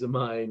some buddies of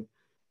mine.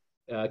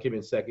 I came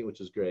in second, which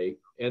was great.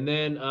 And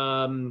then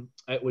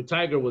when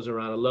Tiger was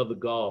around, I love the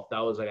golf. That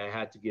was like I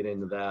had to get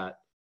into that.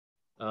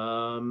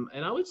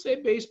 And I would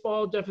say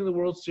baseball, definitely the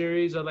World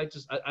Series. I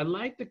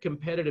like the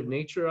competitive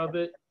nature of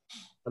it.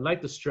 I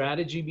like the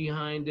strategy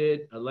behind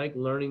it. I like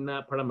learning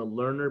that part. I'm a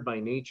learner by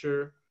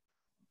nature.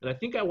 And I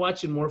think I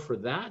watch it more for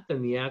that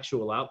than the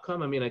actual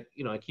outcome. I mean,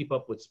 I keep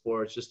up with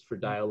sports just for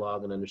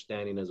dialogue and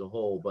understanding as a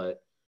whole.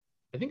 But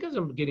I think as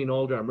I'm getting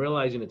older, I'm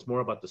realizing it's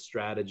more about the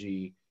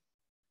strategy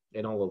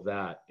and all of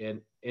that. And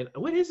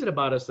what is it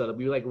about us that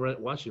we like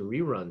watching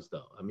reruns,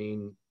 though? I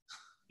mean,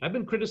 I've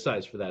been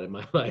criticized for that in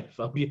my life.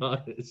 I'll be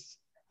honest.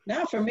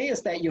 Now, for me,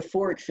 it's that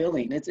euphoric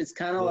feeling. It's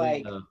kind of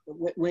like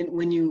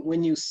when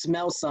you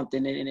smell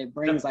something and it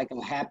brings like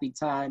a happy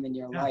time in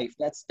your life.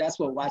 That's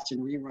what watching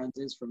reruns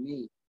is for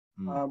me.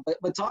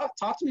 But talk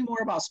to me more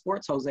about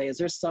sports, Jose. Is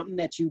there something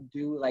that you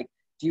do? Like,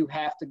 do you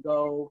have to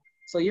go?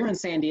 So you're in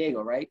San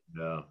Diego, right?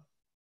 Yeah.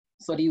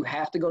 So do you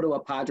have to go to a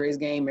Padres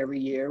game every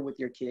year with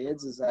your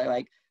kids? Is that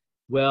like?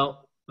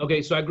 Well,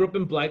 okay. So I grew up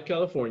in Blythe,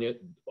 California,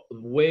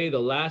 the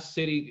last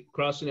city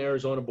crossing the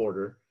Arizona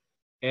border.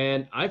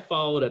 And I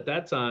followed at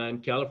that time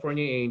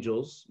California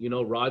Angels,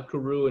 Rod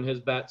Carew and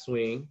his bat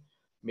swing.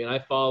 I mean, I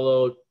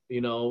followed,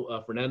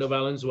 Fernando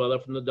Valenzuela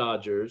from the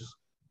Dodgers,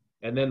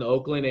 and then the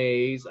Oakland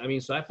A's. I mean,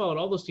 so I followed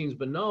all those teams.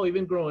 But no,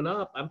 even growing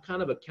up, I'm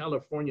kind of a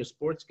California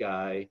sports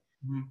guy.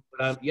 Mm-hmm.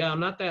 But I'm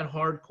not that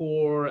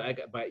hardcore. I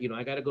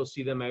got to go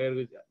see them.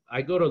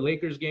 I go to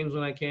Lakers games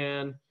when I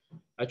can.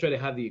 I try to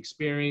have the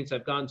experience.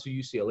 I've gone to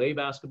UCLA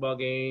basketball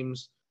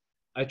games.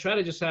 I try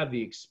to just have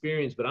the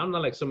experience, but I'm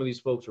not like some of these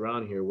folks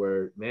around here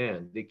where,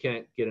 man, they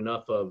can't get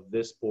enough of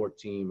this sport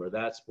team or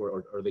that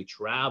sport, or they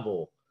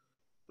travel.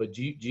 But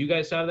do you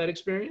guys have that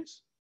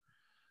experience?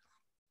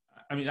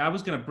 I mean, I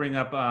was going to bring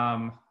up,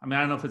 I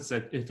don't know if it's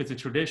a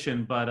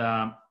tradition, but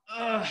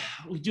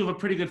we do have a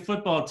pretty good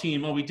football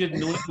team. Well, we did in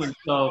New England,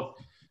 so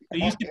it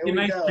used to be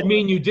nice. You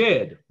mean you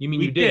did?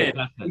 We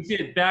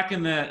did back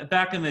in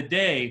the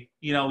day.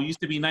 It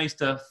used to be nice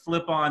to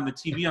flip on the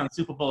TV on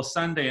Super Bowl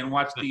Sunday and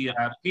watch the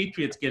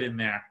Patriots get in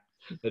there.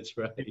 That's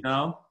right.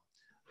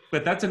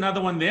 But that's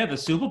another one there. The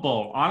Super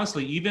Bowl,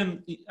 honestly,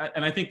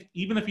 and I think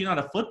even if you're not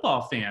a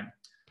football fan,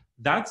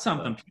 that's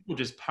something people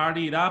just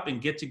party it up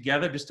and get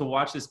together just to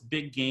watch this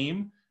big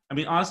game. I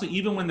mean, honestly,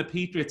 even when the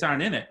Patriots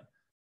aren't in it,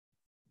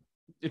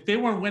 if they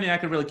weren't winning, I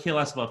could really care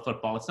less about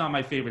football. It's not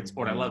my favorite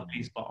sport. I love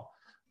baseball.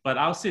 But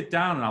I'll sit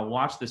down and I'll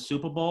watch the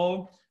Super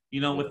Bowl,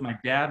 with my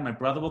dad. My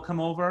brother will come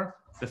over.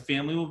 The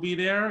family will be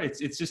there.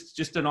 It's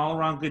just an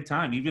all-around good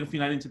time. Even if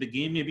you're not into the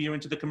game, maybe you're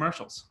into the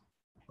commercials.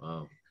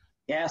 Wow.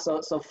 Yeah,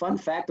 so fun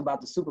fact about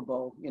the Super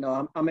Bowl.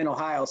 I'm in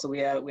Ohio, so we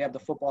have the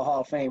Football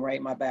Hall of Fame right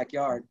in my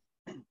backyard.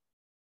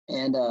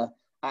 And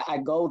I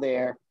go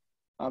there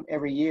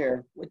every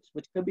year,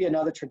 which could be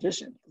another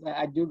tradition.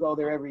 I do go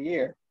there every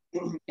year.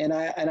 And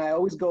I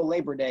always go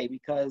Labor Day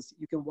because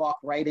you can walk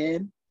right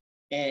in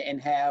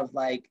and have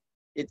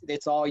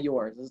it's all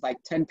yours. There's like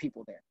 10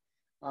 people there.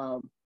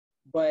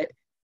 But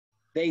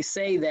they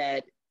say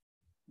that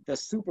the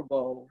Super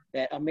Bowl,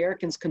 that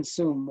Americans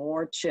consume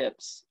more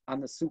chips on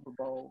the Super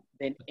Bowl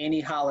than any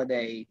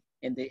holiday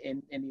in the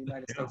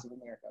United States of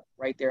America,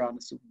 right there on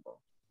the Super Bowl.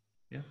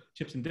 Yeah,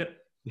 chips and dip.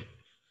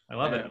 I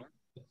love it.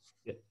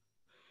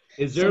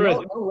 Is there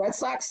no Red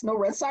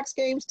Sox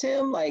games,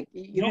 Tim? Like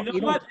you know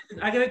what?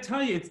 I gotta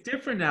tell you, it's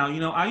different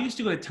now. I used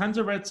to go to tons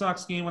of Red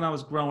Sox games when I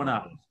was growing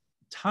up.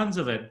 Tons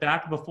of it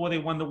back before they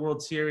won the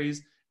World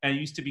Series, and it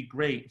used to be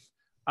great.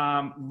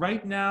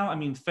 Right now, I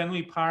mean,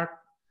 Fenway Park,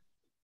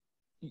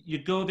 you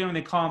go there and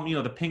they call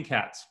them, the Pink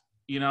Hats.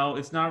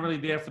 It's not really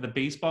there for the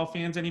baseball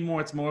fans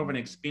anymore. It's more of an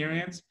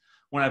experience.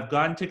 When I've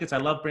gotten tickets, I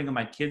love bringing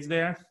my kids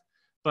there,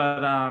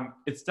 but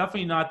it's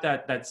definitely not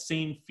that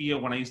same feel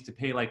when I used to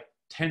pay like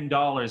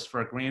 $10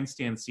 for a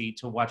grandstand seat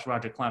to watch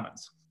Roger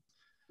Clemens.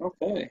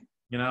 Okay.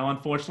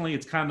 Unfortunately,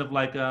 it's kind of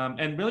like,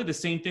 and really the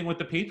same thing with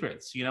the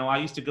Patriots. I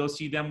used to go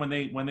see them when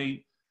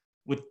they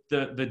with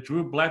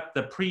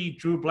the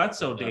pre-Drew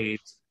Bledsoe days,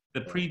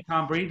 the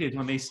pre-Tom Brady days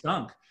when they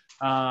stunk.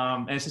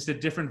 And it's just a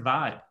different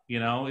vibe.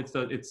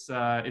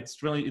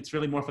 It's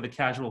really more for the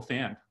casual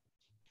fan.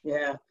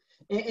 Yeah.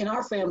 In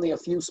our family, a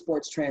few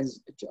sports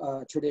traditions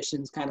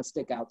kind of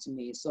stick out to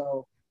me.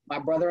 So my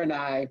brother and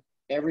I,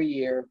 every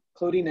year,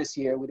 including this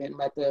year, we didn't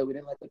let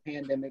the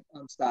pandemic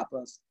stop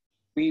us.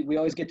 We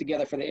always get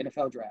together for the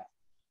NFL draft.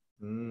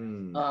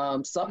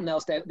 Something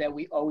else that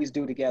we always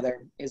do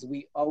together is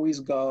we always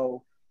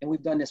go, and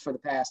we've done this for the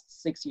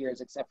past 6 years,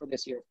 except for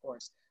this year, of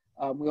course.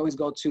 We always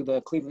go to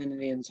the Cleveland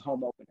Indians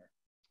home opener.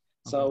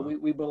 So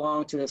we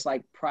belong to this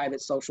like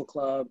private social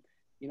club.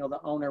 The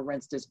owner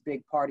rents this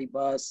big party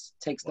bus,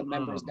 takes the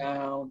members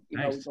down.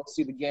 Nice. We go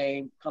see the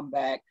game, come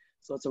back.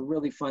 So it's a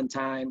really fun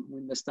time. We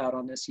missed out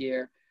on this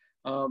year.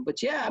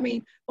 But yeah, I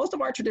mean, most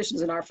of our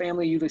traditions in our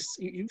family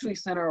usually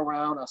center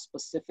around a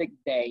specific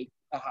day,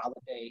 a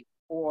holiday,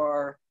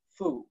 or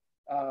food.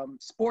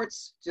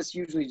 Sports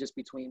usually just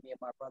between me and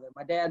my brother.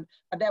 My dad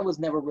was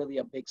never really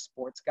a big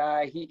sports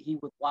guy. He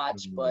would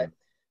watch, but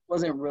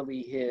wasn't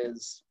really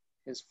his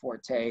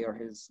forte or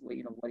his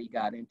what he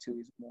got into.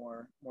 He's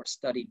more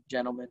studied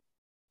gentleman.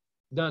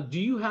 Now, do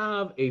you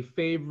have a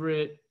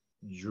favorite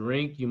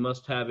drink you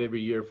must have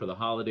every year for the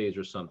holidays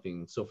or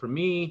something. So for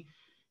me,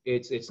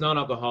 it's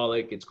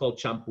non-alcoholic. It's called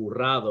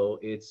champurrado.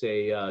 It's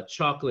a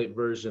chocolate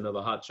version of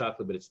a hot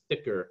chocolate, but it's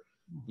thicker.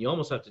 You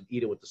almost have to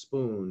eat it with a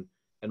spoon.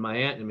 And my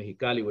aunt in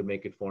Mexicali would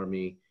make it for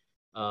me.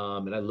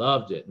 And I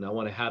loved it. And I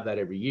want to have that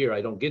every year.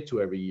 I don't get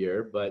to every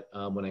year, but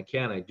when I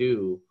can, I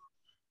do.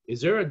 Is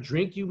there a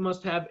drink you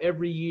must have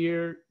every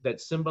year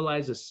that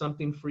symbolizes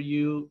something for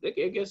you?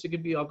 I guess it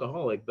could be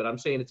alcoholic, but I'm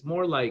saying it's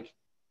more like,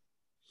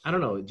 I don't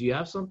know. Do you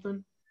have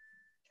something?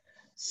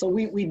 So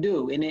we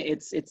do, and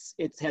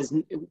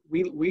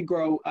we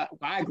grow.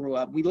 I grew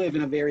up. We live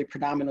in a very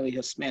predominantly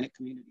Hispanic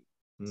community,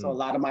 so a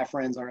lot of my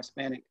friends are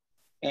Hispanic,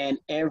 and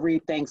every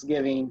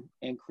Thanksgiving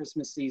and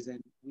Christmas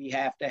season we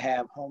have to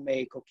have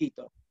homemade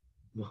coquito.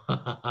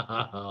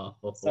 Wow.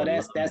 So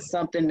that's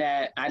something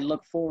that I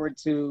look forward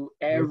to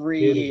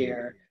every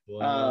year.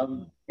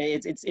 Wow.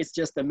 It's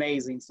just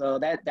amazing. So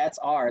that's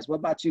ours. What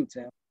about you,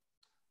 Tim?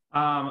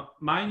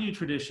 My new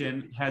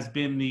tradition has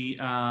been the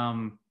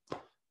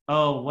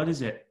what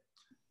is it?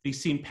 The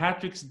St.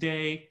 Patrick's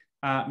Day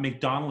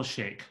McDonald's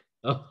shake.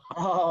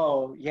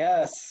 Oh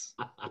yes.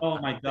 Oh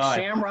my God.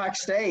 The Shamrock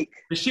Steak.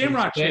 The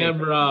Shamrock Shake.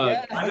 Shamrock.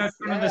 Yes, I got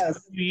some of this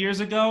a few years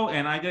ago,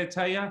 and I gotta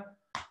tell you,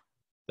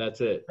 That's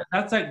it.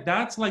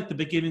 that's like the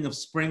beginning of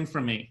spring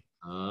for me.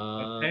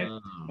 Okay?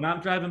 When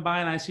I'm driving by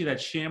and I see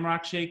that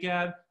Shamrock Shake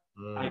ad,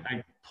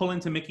 I pull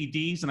into Mickey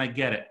D's and I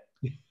get it.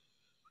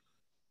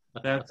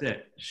 That's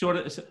it. Short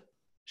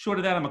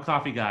of that, I'm a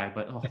coffee guy,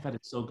 but that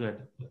is so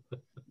good.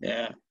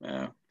 Yeah.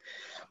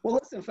 Well,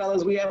 listen,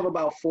 fellas, we have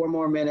about 4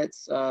 more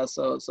minutes,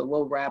 so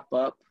we'll wrap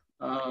up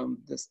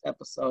this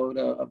episode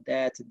of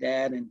Dad to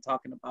Dad and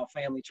talking about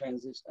family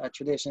traditions. I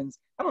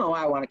don't know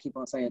why I want to keep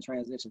on saying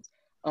transitions,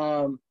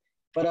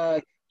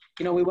 but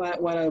we want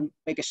to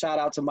make a shout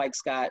out to Mike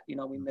Scott.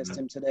 We missed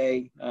him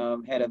today.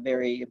 Had a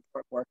very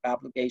important work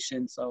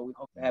obligation, so we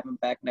hope to have him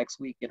back next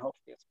week and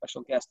hopefully a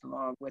special guest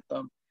along with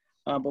them.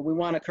 But we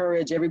want to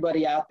encourage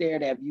everybody out there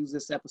that have used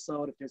this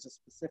episode. If there's a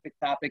specific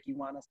topic you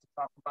want us to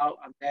talk about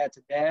on Dad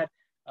to Dad,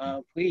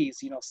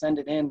 please, send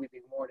it in. We'd be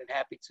more than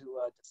happy to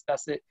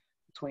discuss it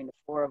between the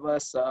 4 of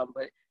us.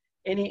 But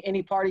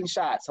any parting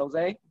shots,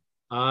 Jose?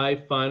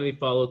 I finally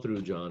followed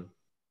through, John.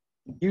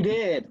 You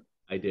did?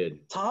 I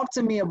did. Talk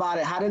to me about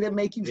it. How did it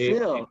make you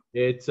feel?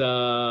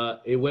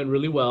 It went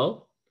really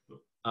well.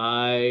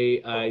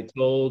 I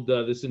told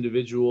this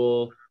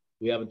individual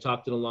we haven't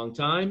talked in a long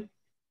time.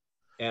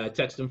 And I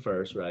texted him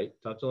first, right?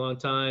 Talked a long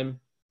time.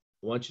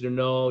 I want you to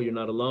know you're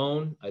not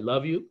alone. I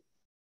love you.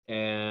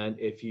 And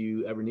if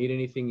you ever need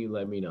anything, you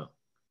let me know.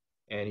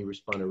 And he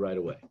responded right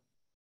away.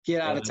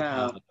 Get out of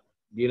town.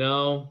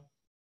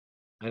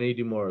 I need to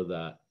do more of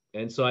that.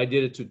 And so I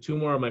did it to 2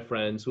 more of my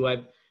friends who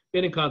I've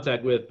been in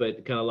contact with,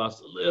 but kind of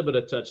lost a little bit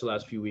of touch the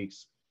last few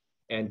weeks.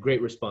 And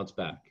great response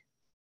back.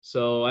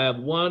 So I have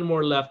 1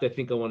 more left I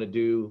think I want to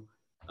do.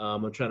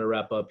 I'm trying to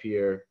wrap up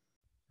here.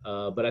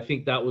 But I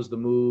think that was the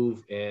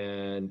move,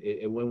 and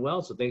it went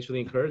well. So thanks for the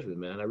encouragement,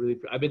 man.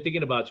 I've been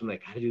thinking about you. I'm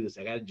like, I gotta do this.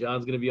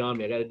 John's gonna be on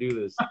me. I gotta do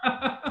this.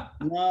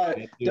 No,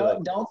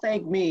 don't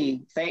thank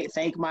me.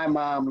 Thank my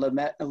mom,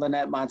 Lynette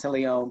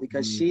Monteleone,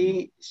 because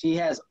she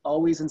has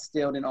always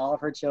instilled in all of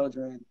her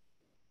children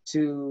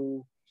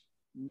to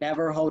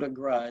never hold a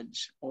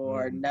grudge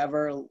or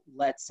never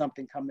let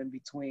something come in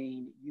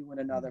between you and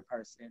another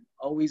person.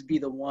 Always be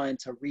the one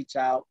to reach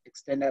out,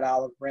 extend that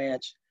olive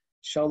branch,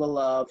 show the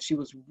love. She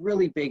was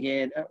really big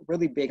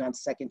on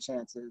second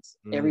chances.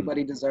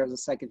 Everybody deserves a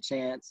second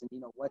chance,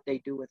 and what they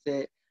do with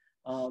it,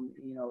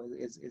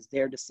 is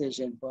their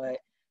decision. But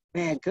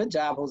man, good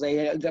job,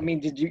 Jose. I mean,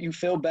 did you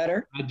feel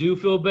better? I do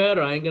feel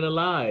better. I ain't gonna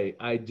lie.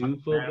 I do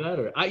feel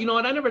better. I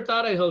never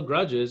thought I held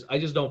grudges. I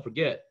just don't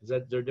forget. Is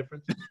there a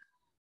difference?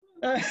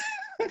 I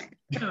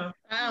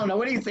don't know.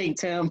 What do you think,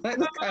 Tim?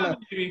 Well,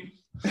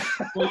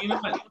 you know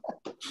what?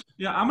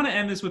 Yeah, I'm gonna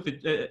end this with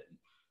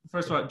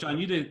first of all, John,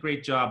 you did a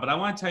great job, but I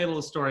want to tell you a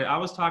little story. I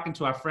was talking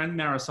to our friend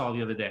Marisol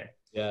the other day.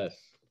 Yes.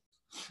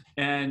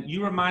 And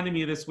you reminded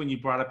me of this when you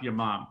brought up your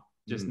mom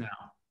just now.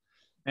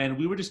 And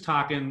we were just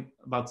talking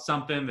about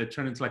something that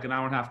turned into like an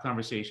 1.5-hour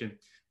conversation.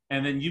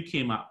 And then you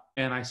came up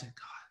and I said,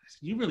 God,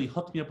 you really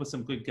hooked me up with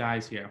some good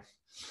guys here.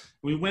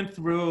 We went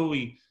through,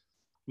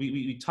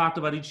 we talked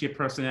about each of your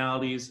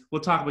personalities.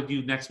 We'll talk about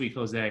you next week,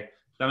 Jose.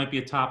 That might be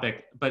a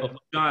topic. But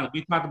John,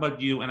 we talked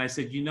about you, and I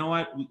said, you know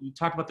what? We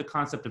talked about the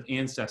concept of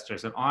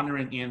ancestors and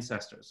honoring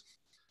ancestors,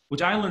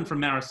 which I learned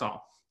from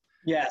Marisol.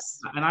 Yes.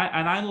 And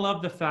I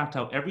love the fact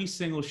how every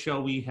single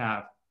show we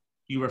have,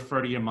 you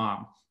refer to your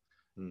mom.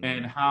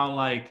 And how,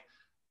 like,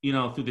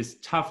 through this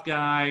tough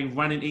guy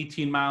running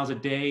 18 miles a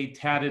day,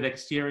 tatted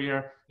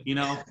exterior, in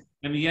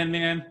the end,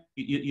 man,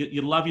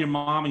 you love your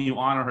mom and you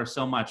honor her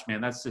so much,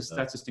 man. That's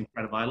just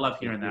incredible. I love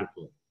hearing that.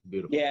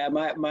 Beautiful. Yeah,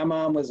 my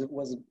mom was,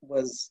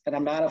 and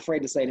I'm not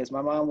afraid to say this,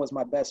 my mom was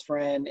my best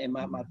friend, and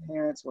my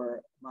parents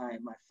were my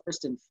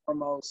first and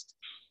foremost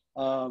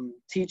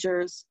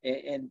teachers,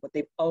 but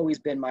they've always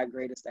been my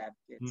greatest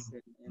advocates.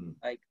 And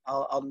like,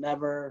 I'll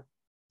never,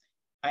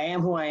 I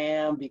am who I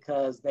am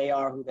because they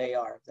are who they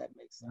are, if that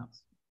makes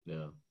sense.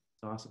 Yeah.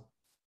 It's awesome.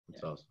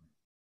 It's awesome.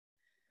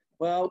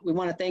 Well, we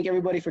want to thank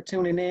everybody for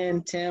tuning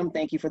in. Tim,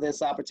 thank you for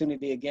this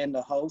opportunity again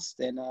to host.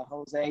 And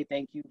Jose,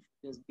 thank you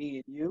for just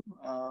being you.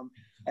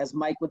 As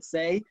Mike would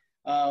say,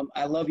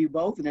 I love you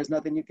both, and there's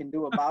nothing you can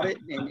do about it.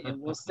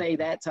 And we'll say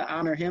that to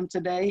honor him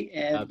today.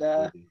 And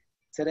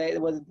today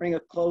was bring a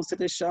close to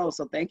this show.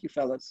 So thank you,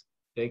 fellas.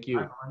 Thank you.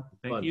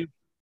 Thank you.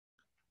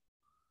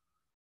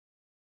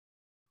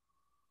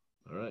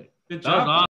 All right. Good job.